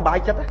មានអារម្មណ៍សប្បាយ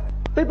ចិត្ត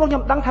ពេលពួកខ្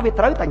ញុំដឹងថាវា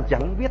ត្រូវតែអញ្ចឹ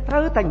ងវាត្រូ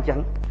វ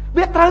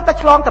តែ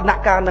ឆ្លងដំណា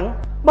ក់កាលហ្នឹង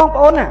បងប្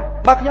អូនណា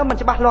បើខ្ញុំមិន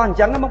ច្បាស់លាស់អញ្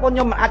ចឹងបងប្អូនខ្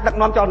ញុំមិនអាចដឹក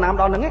នាំចលនា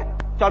ដល់ហ្នឹង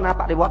ចលនា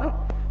បដិវត្តហ្នឹង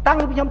តាំង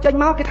ពីខ្ញុំចេញ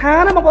មកគេថា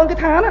ណាបងប្អូនគេ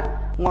ថាណា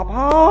ងាប់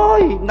ហើ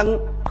យនឹង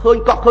ឃើញ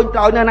កក់ឃើញក្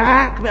រោយណា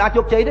គ្មានអាច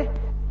ជោគជ័យទេ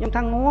ខ្ញុំ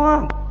ថាងា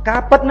ប់កា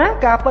រពិត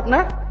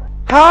ណា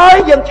ហើយ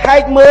យើងឆែ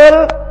កមើល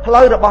ផ្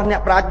លូវរបស់អ្នក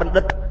ប្រាជ្ញបណ្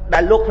ឌិតដែ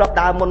លលោកធ្លាប់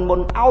ដើរមុន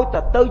ឲ្យ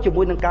ទៅជា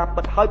មួយនឹងការ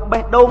ពិតហើយ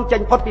បេះដូងចេ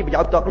ញផុតពីប្រ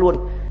យោជន៍ផ្ទាល់ខ្លួន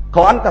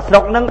គ្រាន់តែស្រុ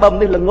កហ្នឹងបើម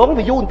នុស្សល្ងង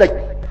វាយូរបន្តិច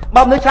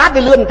បើមនុស្សឆ្លាត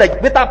វាលឿនបន្តិច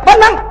វាតែប៉ុ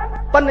ណ្ណឹង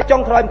ប៉ុន្តែចុ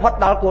ងក្រោយផុត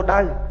ដល់គោលដៅ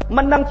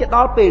មិនដឹងជាដ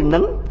ល់ពេលហ្នឹ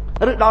ង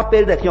ឬដល់ពេ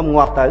លដែលខ្ញុំ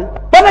ងាប់ទៅ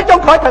ប៉ុន្តែចុង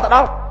ក្រោយត្រូវទៅដ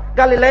ល់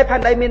កាលីលេផែន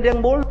ដីមានរាង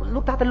មូលលោ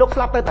កថាទៅលោកស្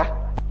លាប់ទៅតា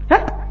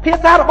ភា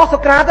សារបស់សូ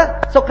ក្រាត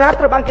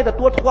ត្រូវបានគេទ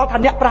ទួលស្គាល់ថា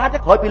អ្នកប្រាជ្ញ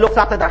ក្រោយពីលោកស្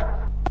លាប់ទៅតា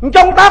អញ្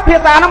ចឹងតើភា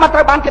សាហ្នឹងមិនត្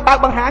រូវបានគេបើក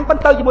បង្ហាញប៉ុ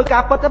ន្តែជាមួយកា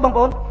រពិតទេបង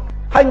ប្អូន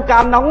ហើយកា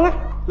លនោះ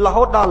រ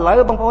ហូតដល់ឥឡូ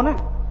វបងប្អូនណា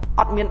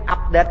អត់មានអា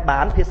ប់ដេតបា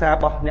នភាសារ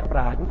បស់អ្នកប្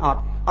រាជ្ញ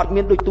អត់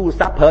មានដូចទូរ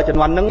ស័ព្ទប្រើជំ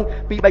នាន់ហ្នឹង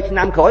 2-3 ឆ្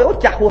នាំក្រោយអូ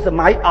ចាស់ហួសស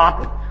ម័យអត់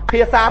ភា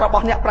សារប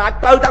ស់អ្នកប្រាជ្ញ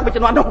ត្រូវតាំងពី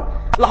ជំនាន់នោះ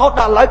រហូត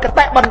ដល់ឥឡូវក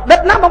តេបណ្ឌិត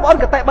ណាបងប្អូន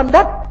កតេបណ្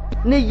ឌិត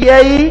និយា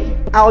យ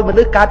ឲ្យម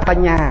នុស្សកើតប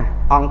ញ្ញា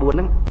អង្គ4ហ្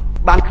នឹង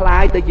បានคล้า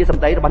ยទៅជាស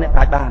ម្ដីរបស់អ្នកប្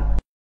រាជ្ញបាន